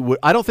Crosby would.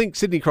 I don't think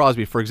Sidney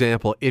Crosby, for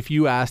example, if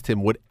you asked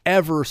him, would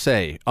ever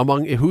say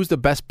among who's the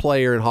best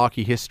player in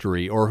hockey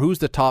history or who's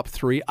the top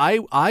 3.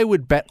 I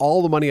would bet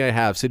all the money I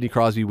have Sidney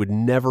Crosby would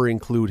never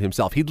include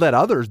himself. He'd let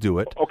others do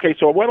it. Okay,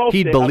 so what I'll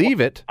he'd say, believe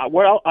it.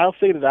 Well, I'll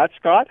say to that,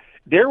 Scott.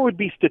 There would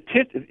be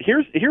statistics.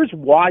 Here's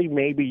why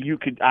maybe you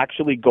could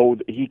actually go.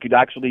 He could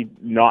actually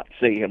not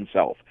say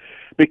himself,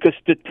 because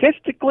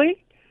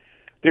statistically,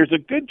 there's a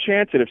good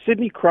chance that if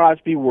Sidney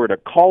Crosby were to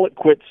call it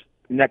quits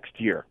next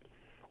year,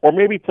 or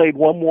maybe played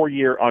one more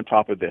year on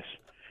top of this,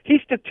 he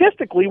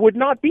statistically would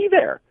not be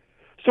there.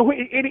 So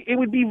it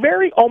would be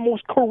very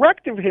almost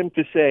correct of him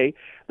to say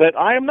that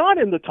I am not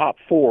in the top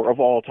 4 of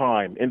all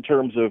time in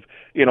terms of,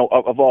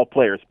 of all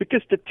players,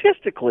 because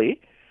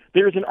statistically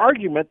there's an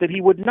argument that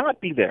he would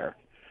not be there.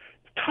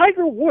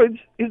 Tiger Woods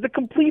is the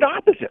complete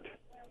opposite.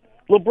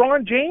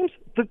 LeBron James,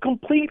 the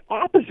complete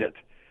opposite.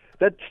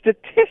 That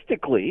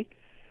statistically,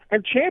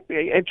 And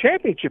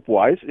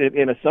championship-wise,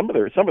 in some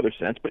other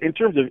sense, but in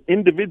terms of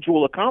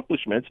individual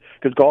accomplishments,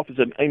 because golf is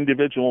an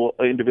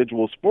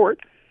individual sport,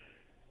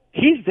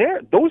 he's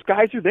there. Those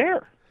guys are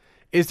there.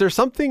 Is there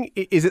something?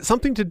 Is it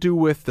something to do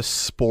with the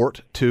sport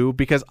too?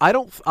 Because I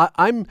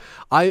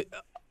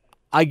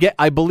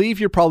believe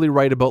you're probably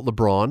right about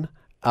LeBron.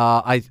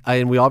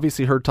 And we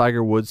obviously heard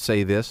Tiger Woods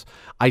say this.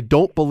 I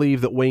don't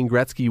believe that Wayne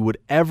Gretzky would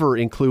ever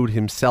include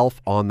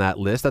himself on that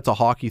list. That's a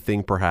hockey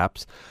thing,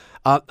 perhaps.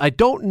 I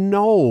don't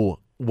know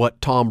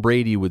what Tom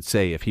Brady would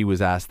say if he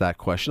was asked that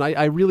question.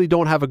 I really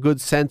don't have a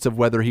good sense of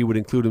whether he would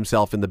include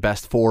himself in the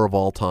best four of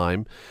all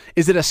time.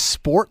 Is it a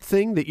sport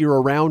thing that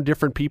you're around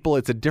different people?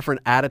 It's a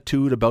different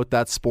attitude about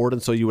that sport,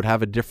 and so you would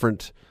have a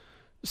different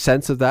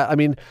sense of that? I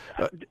mean,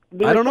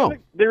 I don't know.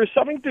 There is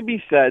something to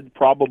be said,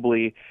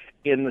 probably,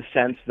 in the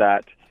sense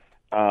that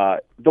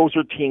those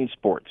are team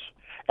sports.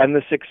 And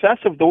the success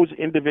of those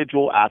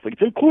individual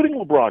athletes, including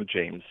LeBron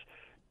James,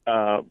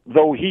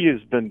 though he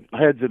has been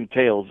heads and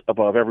tails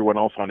above everyone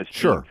else on his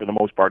team for the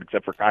most part,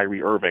 except for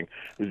Kyrie Irving,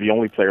 who's the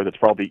only player that's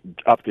probably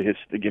up to his,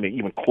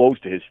 even close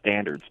to his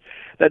standards,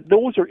 that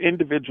those are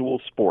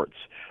individual sports.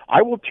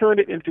 I will turn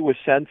it into a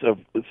sense of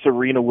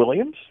Serena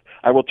Williams.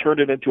 I will turn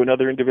it into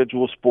another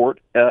individual sport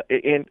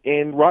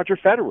in Roger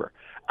Federer.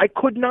 I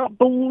could not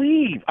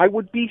believe, I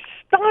would be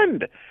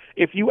stunned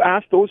if you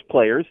asked those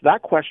players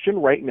that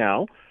question right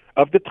now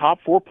of the top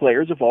four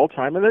players of all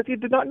time and that they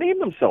did not name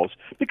themselves,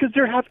 because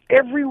they have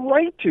every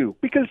right to,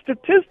 because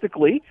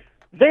statistically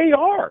they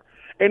are.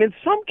 And in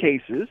some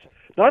cases,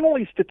 not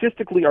only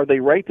statistically are they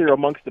right there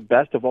amongst the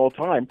best of all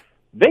time,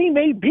 they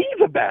may be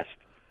the best.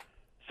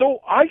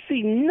 So I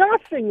see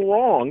nothing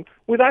wrong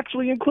with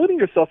actually including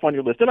yourself on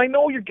your list. And I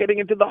know you're getting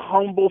into the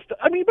humble stuff.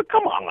 I mean, but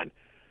come on.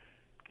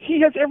 He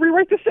has every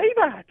right to say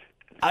that.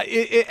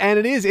 And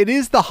it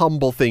is the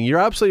humble thing. You're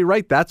absolutely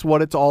right. That's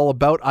what it's all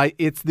about. I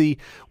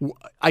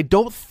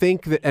don't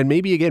think that, and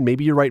maybe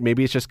you're right.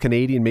 Maybe it's just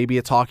Canadian. Maybe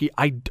it's hockey.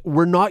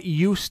 We're not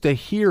used to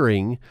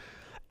hearing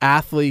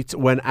athletes,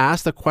 when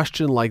asked a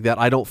question like that,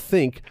 I don't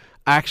think,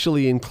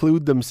 actually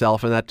include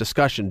themselves in that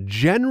discussion.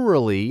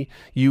 Generally,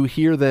 you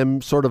hear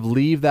them sort of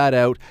leave that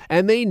out,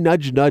 and they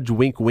nudge,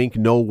 wink, wink,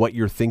 know what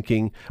you're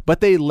thinking, but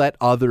they let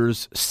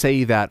others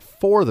say that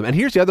for them. And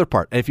here's the other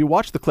part. If you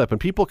watch the clip, and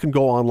people can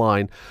go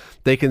online,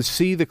 they can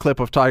see the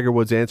clip of Tiger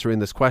Woods answering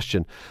this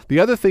question.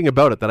 The other thing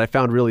about it that I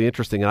found really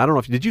interesting, and I don't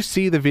know did you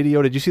see the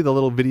video? Did you see the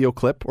little video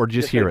clip, or did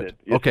you just hear it?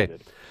 Yes, okay.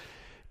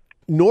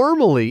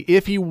 Normally,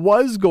 if he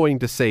was going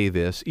to say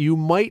this, you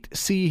might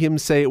see him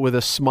say it with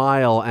a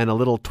smile and a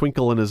little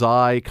twinkle in his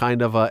eye,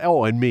 kind of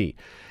and me.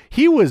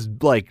 He was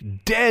like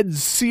dead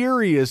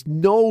serious,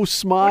 no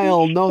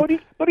smile, no.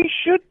 But he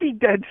should be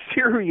dead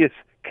serious,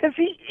 because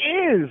he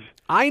is.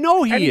 I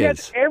know he is. And he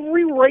has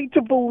every right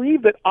to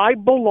believe that I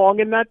belong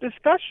in that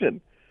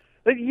discussion.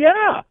 That,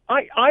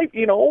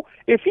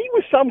 if he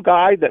was some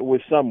guy that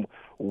was some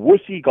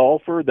wussy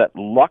golfer that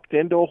lucked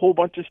into a whole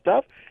bunch of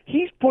stuff,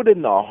 he's put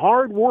in the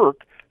hard work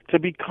to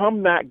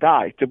become that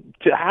guy, to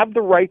have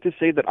the right to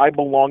say that I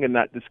belong in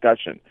that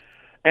discussion.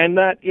 And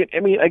that,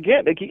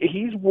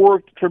 he's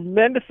worked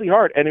tremendously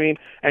hard. And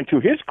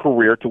to his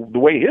career, to the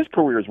way his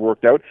career has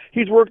worked out,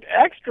 he's worked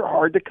extra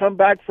hard to come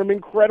back from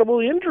incredible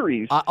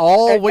injuries.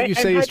 What you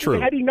say is true.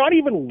 Had he not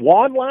even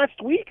won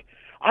last week,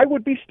 I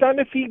would be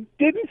stunned if he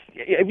didn't.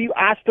 If you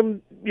asked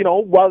him,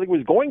 while he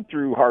was going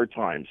through hard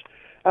times,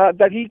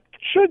 that he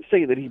should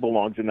say that he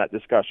belongs in that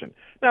discussion.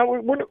 Now,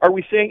 are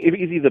we saying,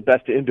 is he the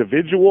best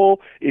individual?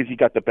 Is he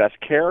got the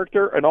best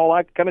character and all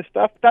that kind of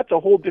stuff? That's a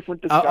whole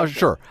different discussion.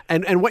 Sure.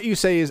 And what you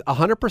say is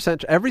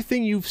 100%.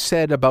 Everything you've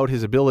said about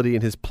his ability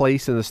and his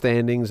place in the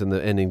standings and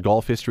in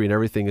golf history and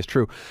everything is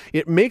true.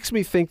 It makes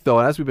me think, though,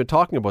 as we've been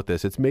talking about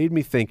this, it's made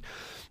me think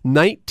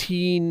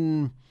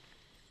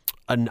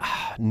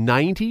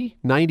 1990,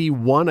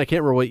 91, I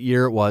can't remember what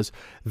year it was,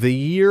 the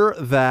year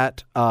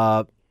that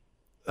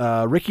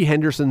Ricky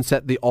Henderson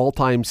set the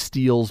all-time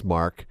steals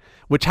mark,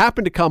 which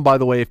happened to come, by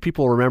the way, if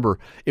people remember,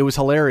 it was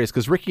hilarious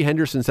because Ricky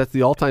Henderson sets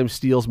the all-time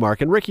steals mark,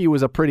 and Ricky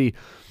was a pretty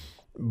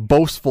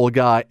boastful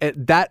guy.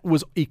 That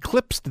was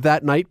eclipsed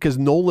that night because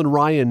Nolan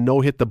Ryan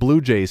no-hit the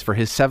Blue Jays for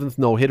his 7th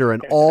no-hitter,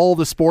 and all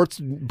the sports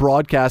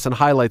broadcasts and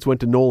highlights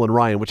went to Nolan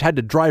Ryan, which had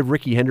to drive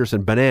Ricky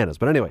Henderson bananas.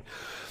 But anyway,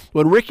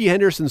 when Ricky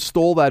Henderson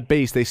stole that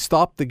base, they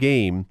stopped the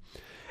game,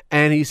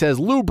 and he says,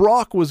 Lou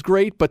Brock was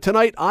great, but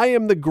tonight I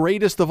am the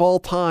greatest of all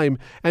time.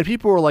 And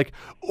people were like,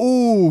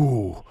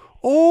 ooh,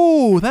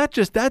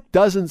 that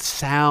doesn't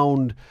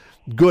sound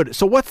good.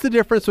 So what's the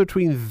difference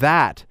between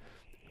that,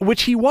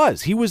 which he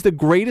was the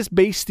greatest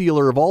base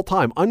stealer of all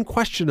time,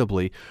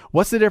 unquestionably.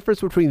 What's the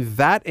difference between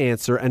that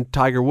answer and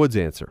Tiger Woods'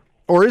 answer?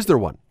 Or is there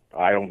one?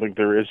 I don't think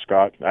there is,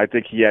 Scott. I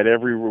think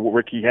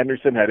Ricky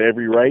Henderson had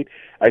every right.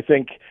 I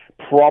think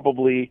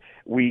probably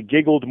we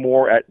giggled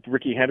more at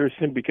Ricky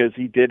Henderson because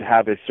he did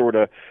have a sort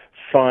of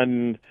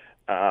fun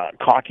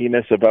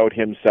cockiness about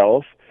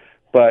himself.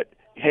 But,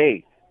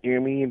 hey,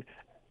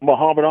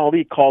 Muhammad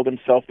Ali called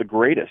himself the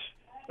greatest.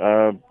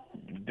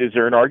 Is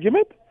there an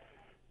argument?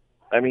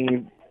 I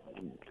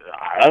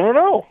don't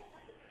know.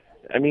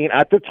 I mean,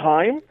 at the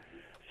time,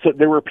 so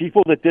there were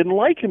people that didn't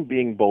like him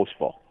being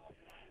boastful.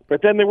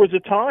 But then there was a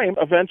time,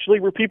 eventually,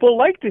 where people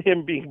liked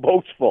him being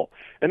boastful.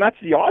 And that's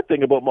the odd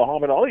thing about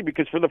Muhammad Ali,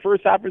 because for the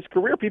first half of his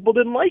career, people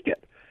didn't like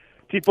it.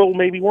 People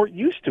maybe weren't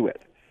used to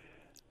it.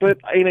 But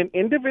in an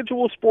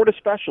individual sport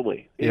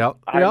especially,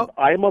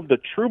 I'm of the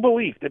true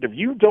belief that if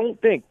you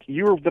don't think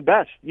you're the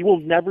best, you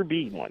will never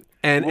be one.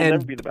 And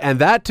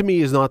that to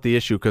me is not the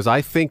issue, because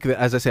I think that,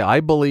 as I say, I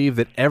believe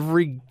that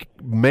every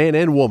man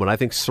and woman, I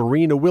think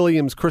Serena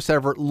Williams, Chris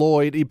Everett,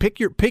 Lloyd, you pick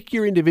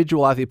your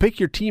individual athlete, pick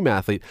your team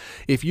athlete.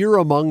 If you're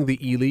among the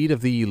elite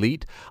of the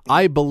elite,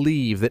 I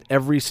believe that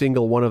every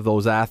single one of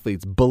those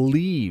athletes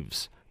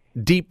believes,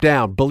 deep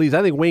down, believes.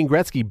 I think Wayne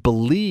Gretzky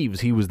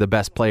believes he was the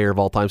best player of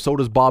all time. So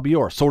does Bobby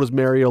Orr. So does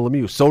Mario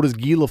Lemieux. So does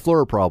Guy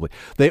Lafleur probably.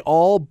 They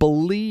all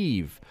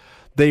believe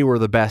they were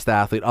the best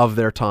athlete of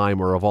their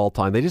time or of all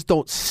time. They just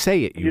don't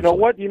say it usually.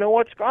 You know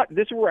what, Scott?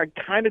 This is where I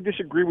kind of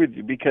disagree with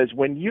you, because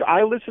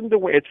I listened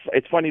to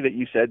it's funny that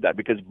you said that,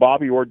 because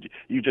Bobby Orr,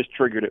 you just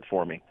triggered it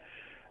for me.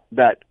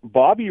 That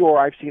Bobby Orr,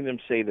 I've seen them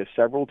say this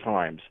several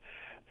times,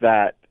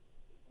 that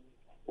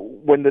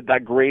when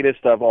that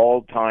greatest of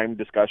all time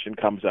discussion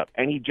comes up,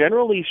 and he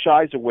generally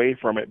shies away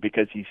from it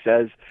because he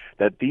says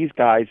that these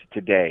guys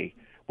today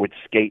would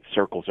skate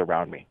circles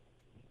around me.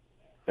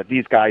 That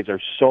these guys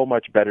are so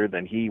much better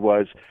than he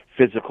was,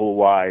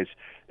 physical-wise,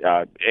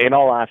 in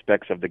all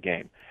aspects of the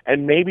game.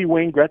 And maybe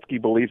Wayne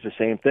Gretzky believes the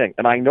same thing.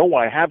 And I know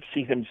I have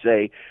seen him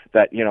say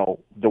that,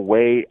 the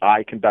way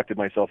I conducted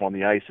myself on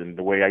the ice and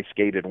the way I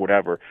skated,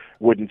 whatever,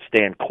 wouldn't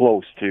stand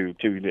close to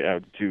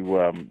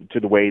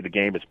the way the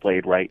game is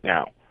played right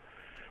now.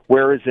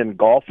 Whereas in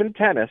golf and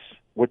tennis,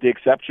 with the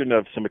exception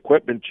of some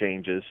equipment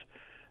changes,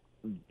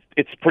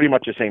 it's pretty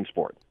much the same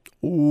sport.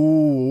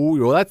 Ooh,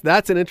 well,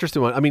 that's an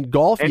interesting one. I mean,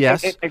 golf,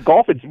 yes. And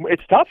golf,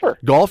 it's tougher.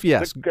 Golf,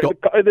 yes.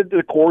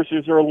 The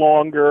courses are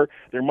longer.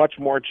 They're much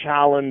more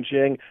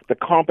challenging. The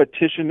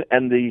competition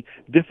and the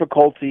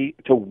difficulty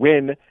to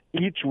win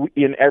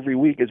in every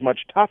week is much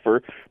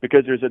tougher,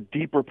 because there's a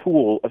deeper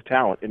pool of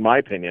talent, in my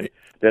opinion,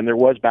 than there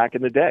was back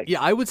in the day.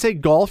 Yeah, I would say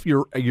golf,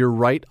 you're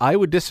right. I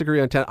would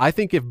disagree on tennis. I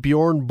think if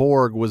Bjorn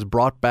Borg was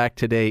brought back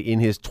today in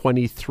his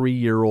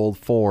 23-year-old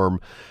form,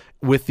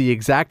 with the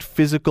exact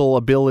physical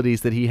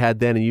abilities that he had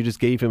then, and you just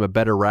gave him a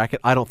better racket,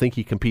 I don't think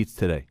he competes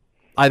today.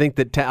 I think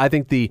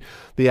the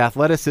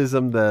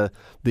athleticism,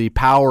 the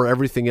power,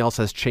 everything else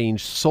has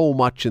changed so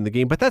much in the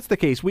game. But that's the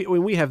case.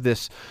 We have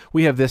this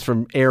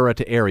from era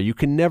to era. You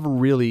can never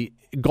really,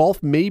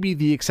 golf may be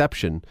the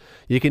exception.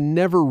 You can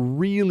never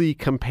really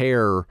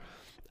compare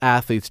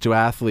athletes to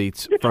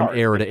athletes from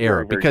era to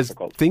era, because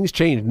difficult. Things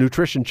change,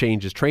 nutrition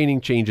changes,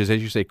 training changes,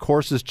 as you say,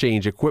 courses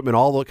change, equipment,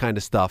 all that kind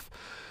of stuff.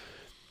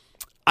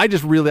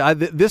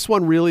 This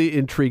one really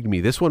intrigued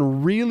me. This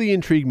one really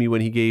intrigued me when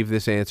he gave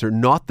this answer.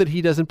 Not that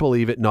he doesn't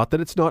believe it, not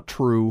that it's not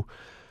true,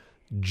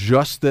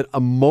 just that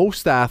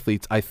most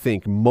athletes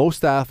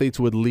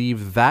would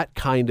leave that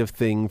kind of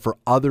thing for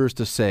others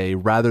to say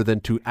rather than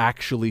to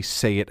actually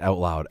say it out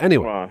loud.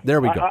 Anyway, there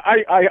we go.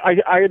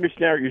 I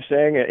understand what you're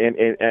saying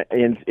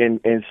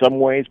in some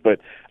ways, but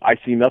I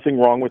see nothing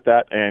wrong with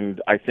that,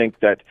 and I think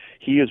that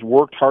he has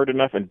worked hard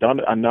enough and done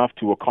enough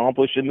to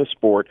accomplish in the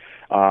sport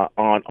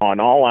on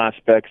all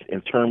aspects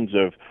in terms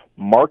of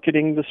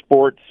marketing the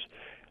sports,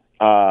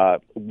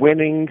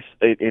 winnings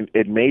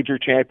in major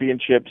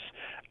championships,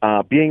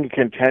 being a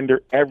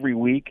contender every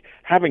week,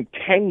 having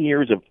 10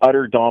 years of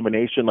utter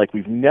domination like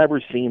we've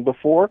never seen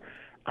before.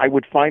 I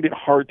would find it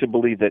hard to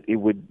believe that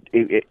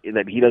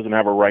that he doesn't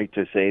have a right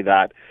to say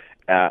that,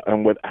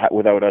 and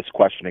without us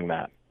questioning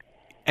that.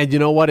 And you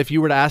know what? If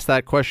you were to ask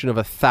that question of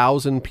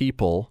 1,000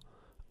 people,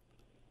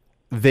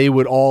 they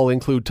would all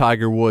include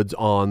Tiger Woods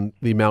on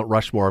the Mount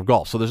Rushmore of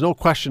golf. So there's no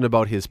question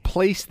about his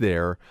place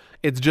there.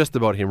 It's just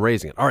about him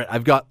raising it. All right,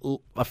 I've got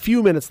a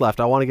few minutes left.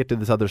 I want to get to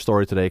this other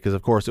story today because,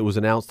 of course, it was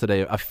announced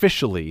today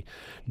officially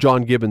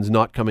John Gibbons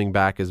not coming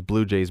back as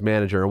Blue Jays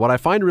manager. And what I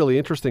find really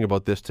interesting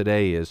about this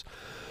today is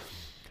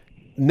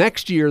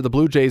next year the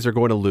Blue Jays are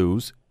going to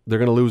lose. They're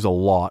going to lose a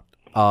lot,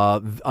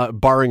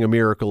 barring a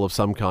miracle of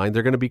some kind.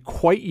 They're going to be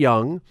quite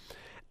young.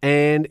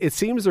 And it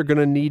seems they're going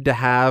to need to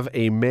have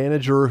a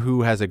manager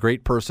who has a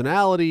great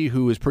personality,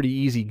 who is pretty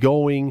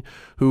easygoing,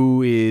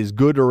 who is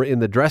good in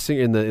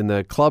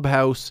the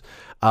clubhouse,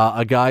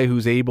 a guy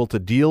who's able to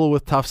deal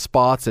with tough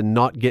spots and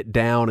not get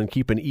down and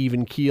keep an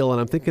even keel.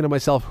 And I'm thinking to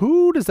myself,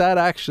 who does that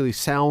actually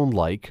sound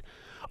like?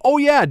 Oh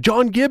yeah,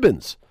 John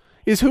Gibbons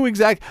is who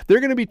exactly.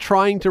 They're going to be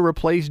trying to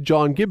replace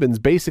John Gibbons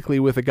basically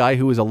with a guy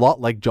who is a lot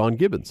like John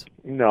Gibbons.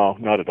 No,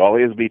 not at all.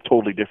 He has to be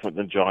totally different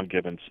than John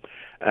Gibbons.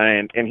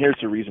 And here's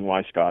the reason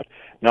why, Scott.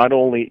 Not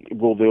only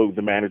will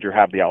the manager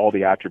have all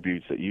the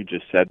attributes that you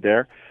just said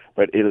there,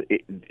 but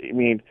I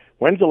mean,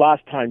 when's the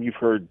last time you've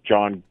heard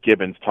John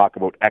Gibbons talk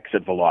about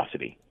exit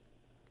velocity?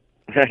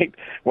 Right?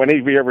 When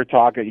have you ever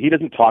talk? He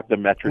doesn't talk the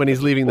metrics. When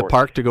he's leaving the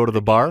park to go to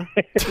the bar?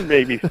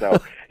 Maybe so.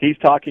 He's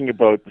talking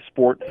about the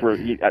sport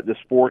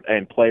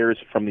and players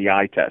from the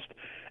eye test.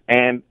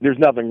 And there's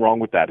nothing wrong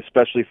with that,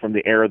 especially from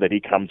the era that he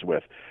comes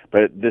with.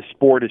 But the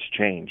sport has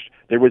changed.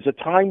 There was a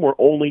time where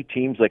only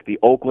teams like the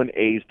Oakland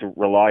A's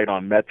relied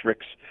on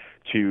metrics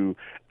to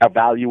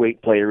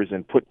evaluate players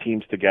and put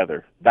teams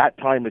together. That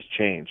time has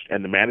changed,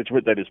 and the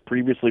management that is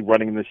previously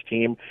running this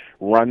team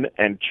run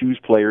and choose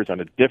players on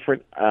a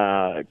different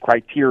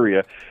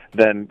criteria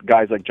than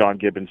guys like John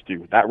Gibbons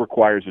do. That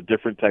requires a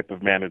different type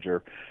of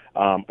manager.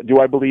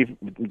 Do I believe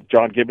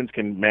John Gibbons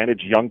can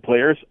manage young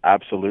players?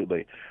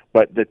 Absolutely.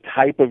 But the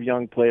type of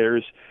young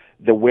players,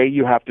 the way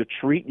you have to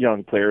treat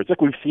young players,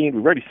 like we've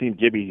already seen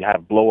Gibby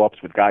have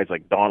blow-ups with guys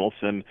like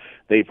Donaldson.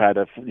 They've had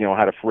a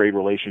frayed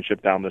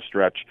relationship down the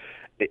stretch.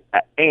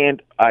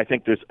 And I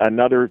think there's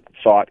another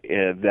thought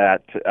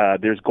that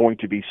there's going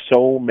to be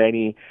so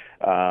many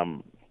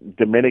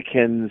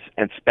Dominicans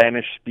and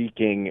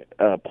Spanish-speaking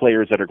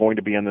players that are going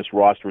to be on this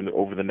roster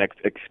over the next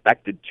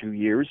expected 2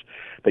 years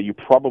that you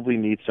probably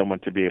need someone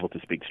to be able to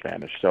speak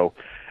Spanish. So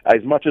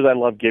as much as I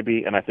love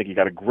Gibby, and I think he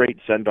got a great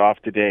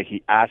send-off today,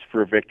 he asked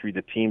for a victory.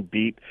 The team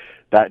beat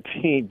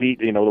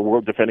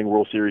the defending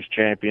World Series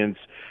champions.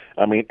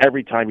 I mean,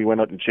 every time he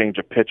went out and changed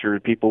a pitcher,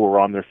 people were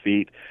on their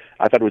feet.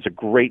 I thought it was a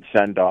great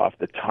send-off.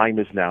 The time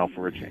is now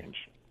for a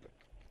change.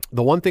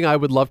 The one thing I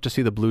would love to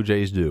see the Blue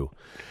Jays do,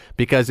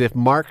 because if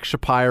Mark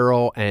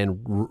Shapiro and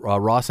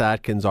Ross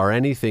Atkins are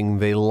anything,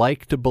 they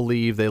like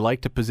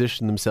to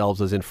position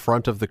themselves as in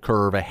front of the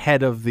curve,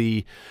 ahead of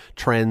the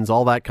trends,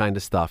 all that kind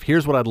of stuff.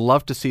 Here's what I'd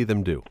love to see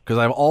them do, because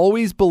I've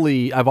always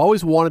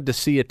wanted to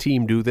see a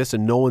team do this,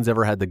 and no one's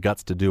ever had the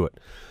guts to do it.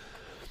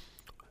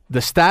 The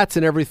stats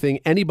and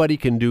everything, anybody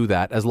can do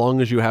that as long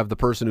as you have the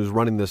person who's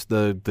running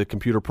the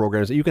computer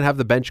programs. You can have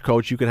the bench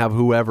coach, you can have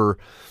whoever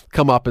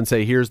come up and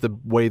say, here's the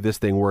way this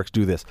thing works,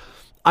 do this.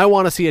 I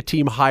want to see a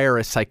team hire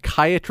a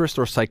psychiatrist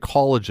or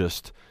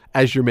psychologist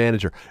as your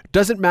manager.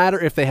 Doesn't matter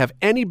if they have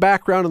any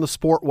background in the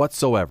sport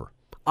whatsoever.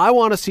 I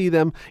want to see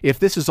them, if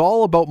this is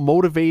all about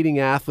motivating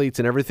athletes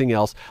and everything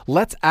else,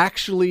 let's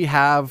actually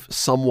have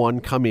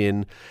someone come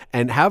in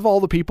and have all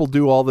the people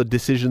do all the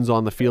decisions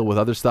on the field with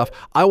other stuff.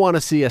 I want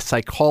to see a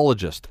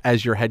psychologist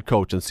as your head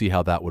coach and see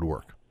how that would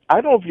work.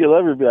 I don't know if you'll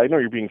ever be, I know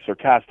you're being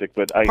sarcastic,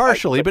 but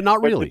partially, but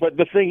not really. But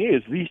the thing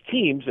is, these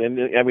teams, and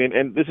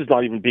this is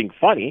not even being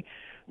funny,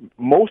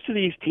 most of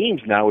these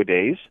teams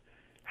nowadays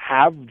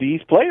have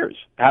these players,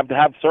 have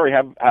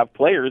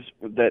players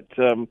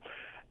that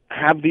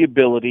have the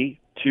ability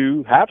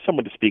to have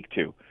someone to speak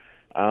to.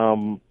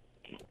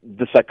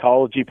 The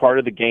psychology part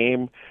of the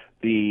game,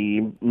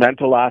 the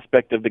mental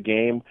aspect of the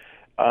game,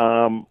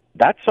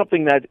 that's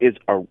something that is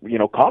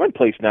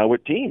commonplace now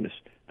with teams.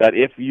 That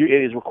if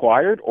it is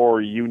required,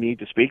 or you need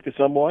to speak to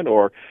someone,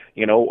 or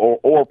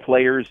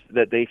players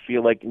that they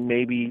feel like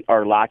maybe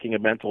are lacking a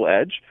mental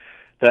edge,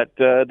 that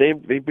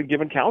they've been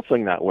given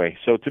counseling that way.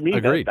 So to me,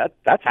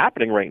 that's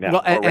happening right now.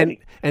 Well,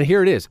 and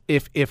here it is.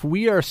 If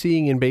we are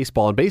seeing in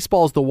baseball, and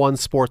baseball is the one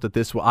sport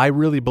that I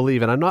really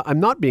believe, and I'm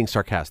not being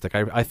sarcastic.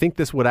 I think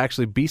this would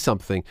actually be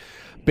something.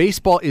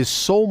 Baseball is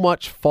so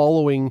much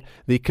following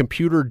the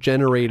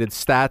computer-generated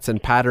stats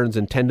and patterns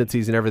and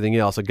tendencies and everything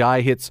else. A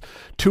guy hits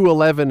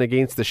 211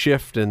 against the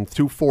shift and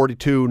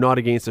 242 not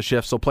against the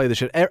shift, so play the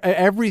shift.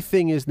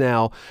 Everything is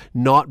now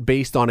not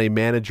based on a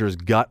manager's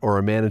gut or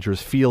a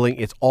manager's feeling.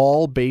 It's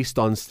all based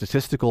on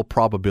statistical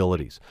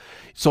probabilities.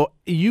 So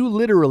you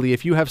literally,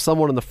 if you have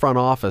someone in the front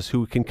office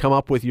who can come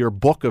up with your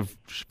book of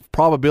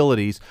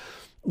probabilities,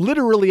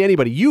 literally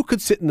anybody, you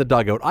could sit in the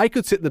dugout. I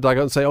could sit in the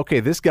dugout and say,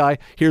 okay, this guy,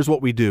 here's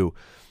what we do.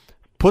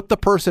 Put the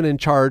person in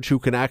charge who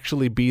can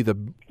actually be the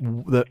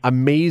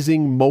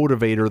amazing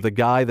motivator, the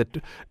guy that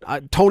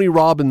Tony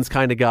Robbins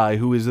kind of guy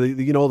who is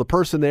the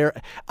person there.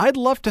 I'd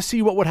love to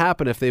see what would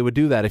happen if they would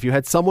do that. If you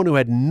had someone who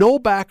had no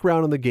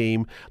background in the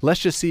game, let's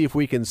just see if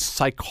we can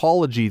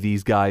psychology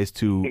these guys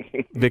to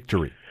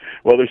victory.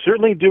 Well, they're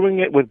certainly doing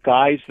it with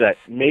guys that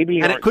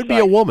maybe and it could be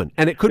a woman,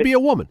 and it could be a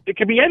woman. It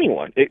could be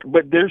anyone.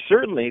 But there's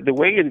certainly, the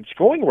way it's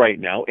going right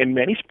now in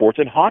many sports,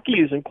 and hockey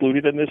is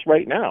included in this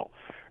right now.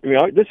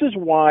 This is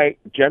why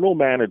general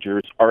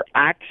managers are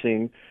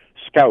axing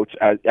scouts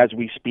as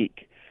we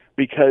speak,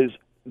 because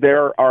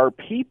there are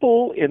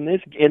people in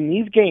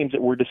these games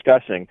that we're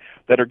discussing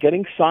that are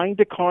getting signed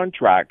to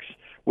contracts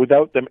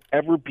without them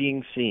ever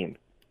being seen.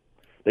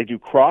 They do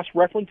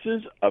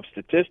cross-references of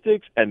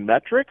statistics and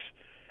metrics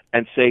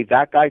and say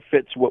that guy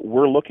fits what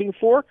we're looking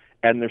for,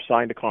 and they're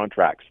signed to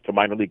contracts, to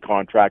minor league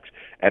contracts,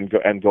 and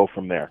go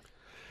from there.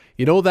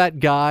 You know that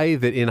guy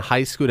that in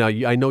high school, now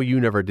I know you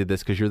never did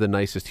this because you're the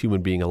nicest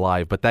human being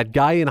alive, but that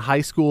guy in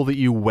high school that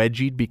you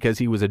wedgied because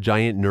he was a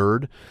giant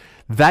nerd,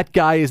 that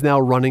guy is now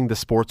running the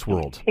sports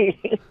world.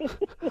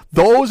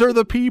 Those are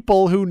the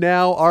people who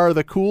now are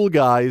the cool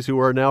guys who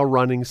are now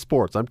running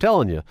sports. I'm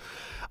telling you.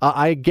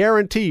 I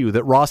guarantee you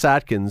that Ross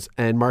Atkins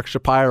and Mark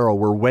Shapiro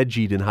were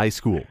wedgied in high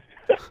school.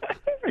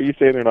 Are you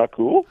saying they're not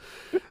cool?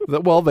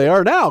 Well, they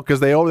are now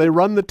because they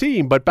run the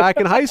team. But back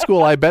in high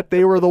school, I bet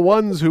they were the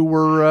ones who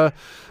were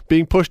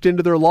being pushed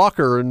into their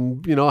locker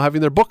and having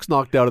their books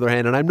knocked out of their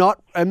hand. And I'm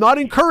not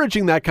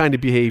encouraging that kind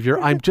of behavior.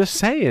 I'm just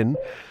saying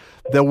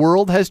the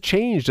world has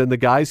changed, and the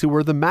guys who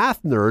were the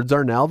math nerds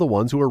are now the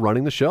ones who are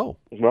running the show.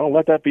 Well,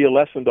 let that be a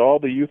lesson to all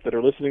the youth that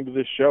are listening to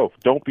this show.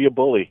 Don't be a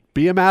bully.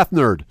 Be a math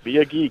nerd. Be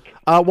a geek.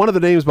 One of the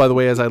names, by the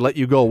way, as I let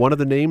you go, one of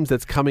the names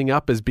that's coming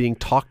up is being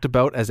talked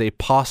about as a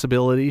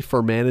possibility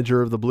for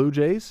manager of the Blue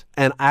Jays.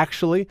 And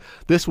actually,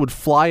 this would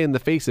fly in the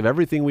face of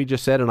everything we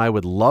just said, and I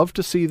would love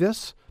to see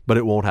this, but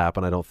it won't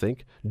happen, I don't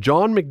think.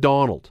 John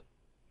McDonald.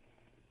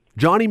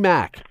 Johnny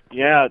Mac.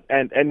 Yeah,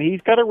 and he's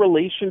got a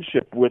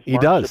relationship with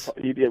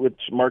with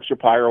Mark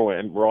Shapiro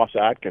and Ross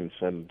Atkins,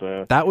 and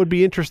that would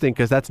be interesting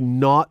because that's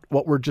not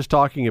what we're just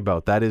talking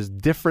about. That is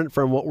different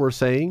from what we're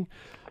saying.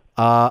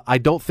 I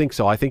don't think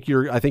so. I think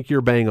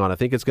you're bang on. I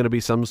think it's going to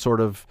be some sort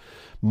of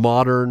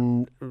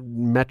modern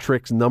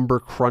metrics, number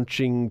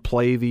crunching,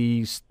 play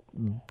the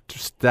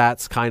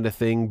stats kind of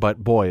thing.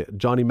 But boy,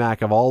 Johnny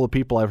Mac, of all the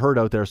people I've heard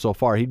out there so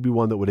far, he'd be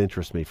one that would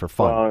interest me for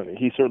fun.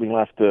 He certainly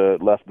left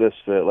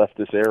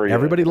this area.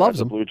 Everybody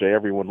loves him. Blue Jay,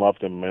 everyone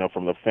loved him.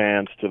 From the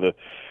fans to the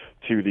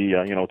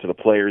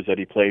players that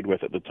he played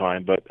with at the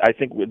time. But I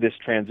think with this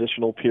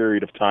transitional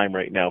period of time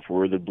right now for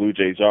where the Blue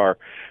Jays are,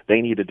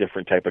 they need a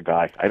different type of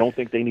guy. I don't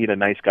think they need a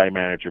nice guy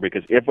manager,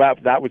 because if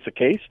that was the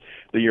case,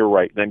 then you're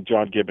right. Then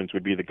John Gibbons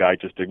would be the guy.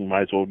 Just to,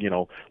 might as well,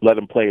 let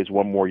him play his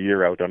one more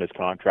year out on his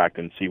contract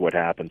and see what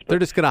happens. But they're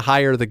just going to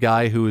hire the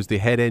guy who is the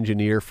head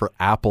engineer for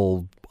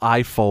Apple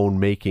iPhone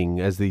making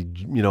as the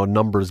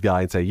numbers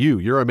guy and say,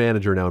 you're a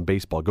manager now in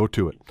baseball. Go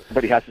to it.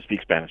 But he has to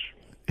speak Spanish.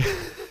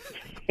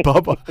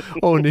 Bubba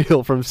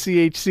O'Neil from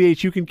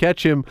CHCH. You can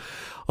catch him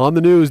on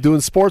the news doing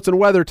sports and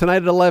weather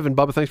tonight at 11.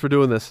 Bubba, thanks for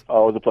doing this.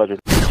 Oh, it was a pleasure.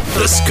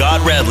 The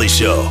Scott Radley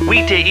Show.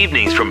 Weekday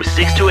evenings from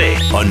 6 to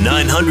 8 on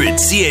 900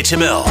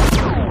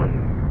 CHML.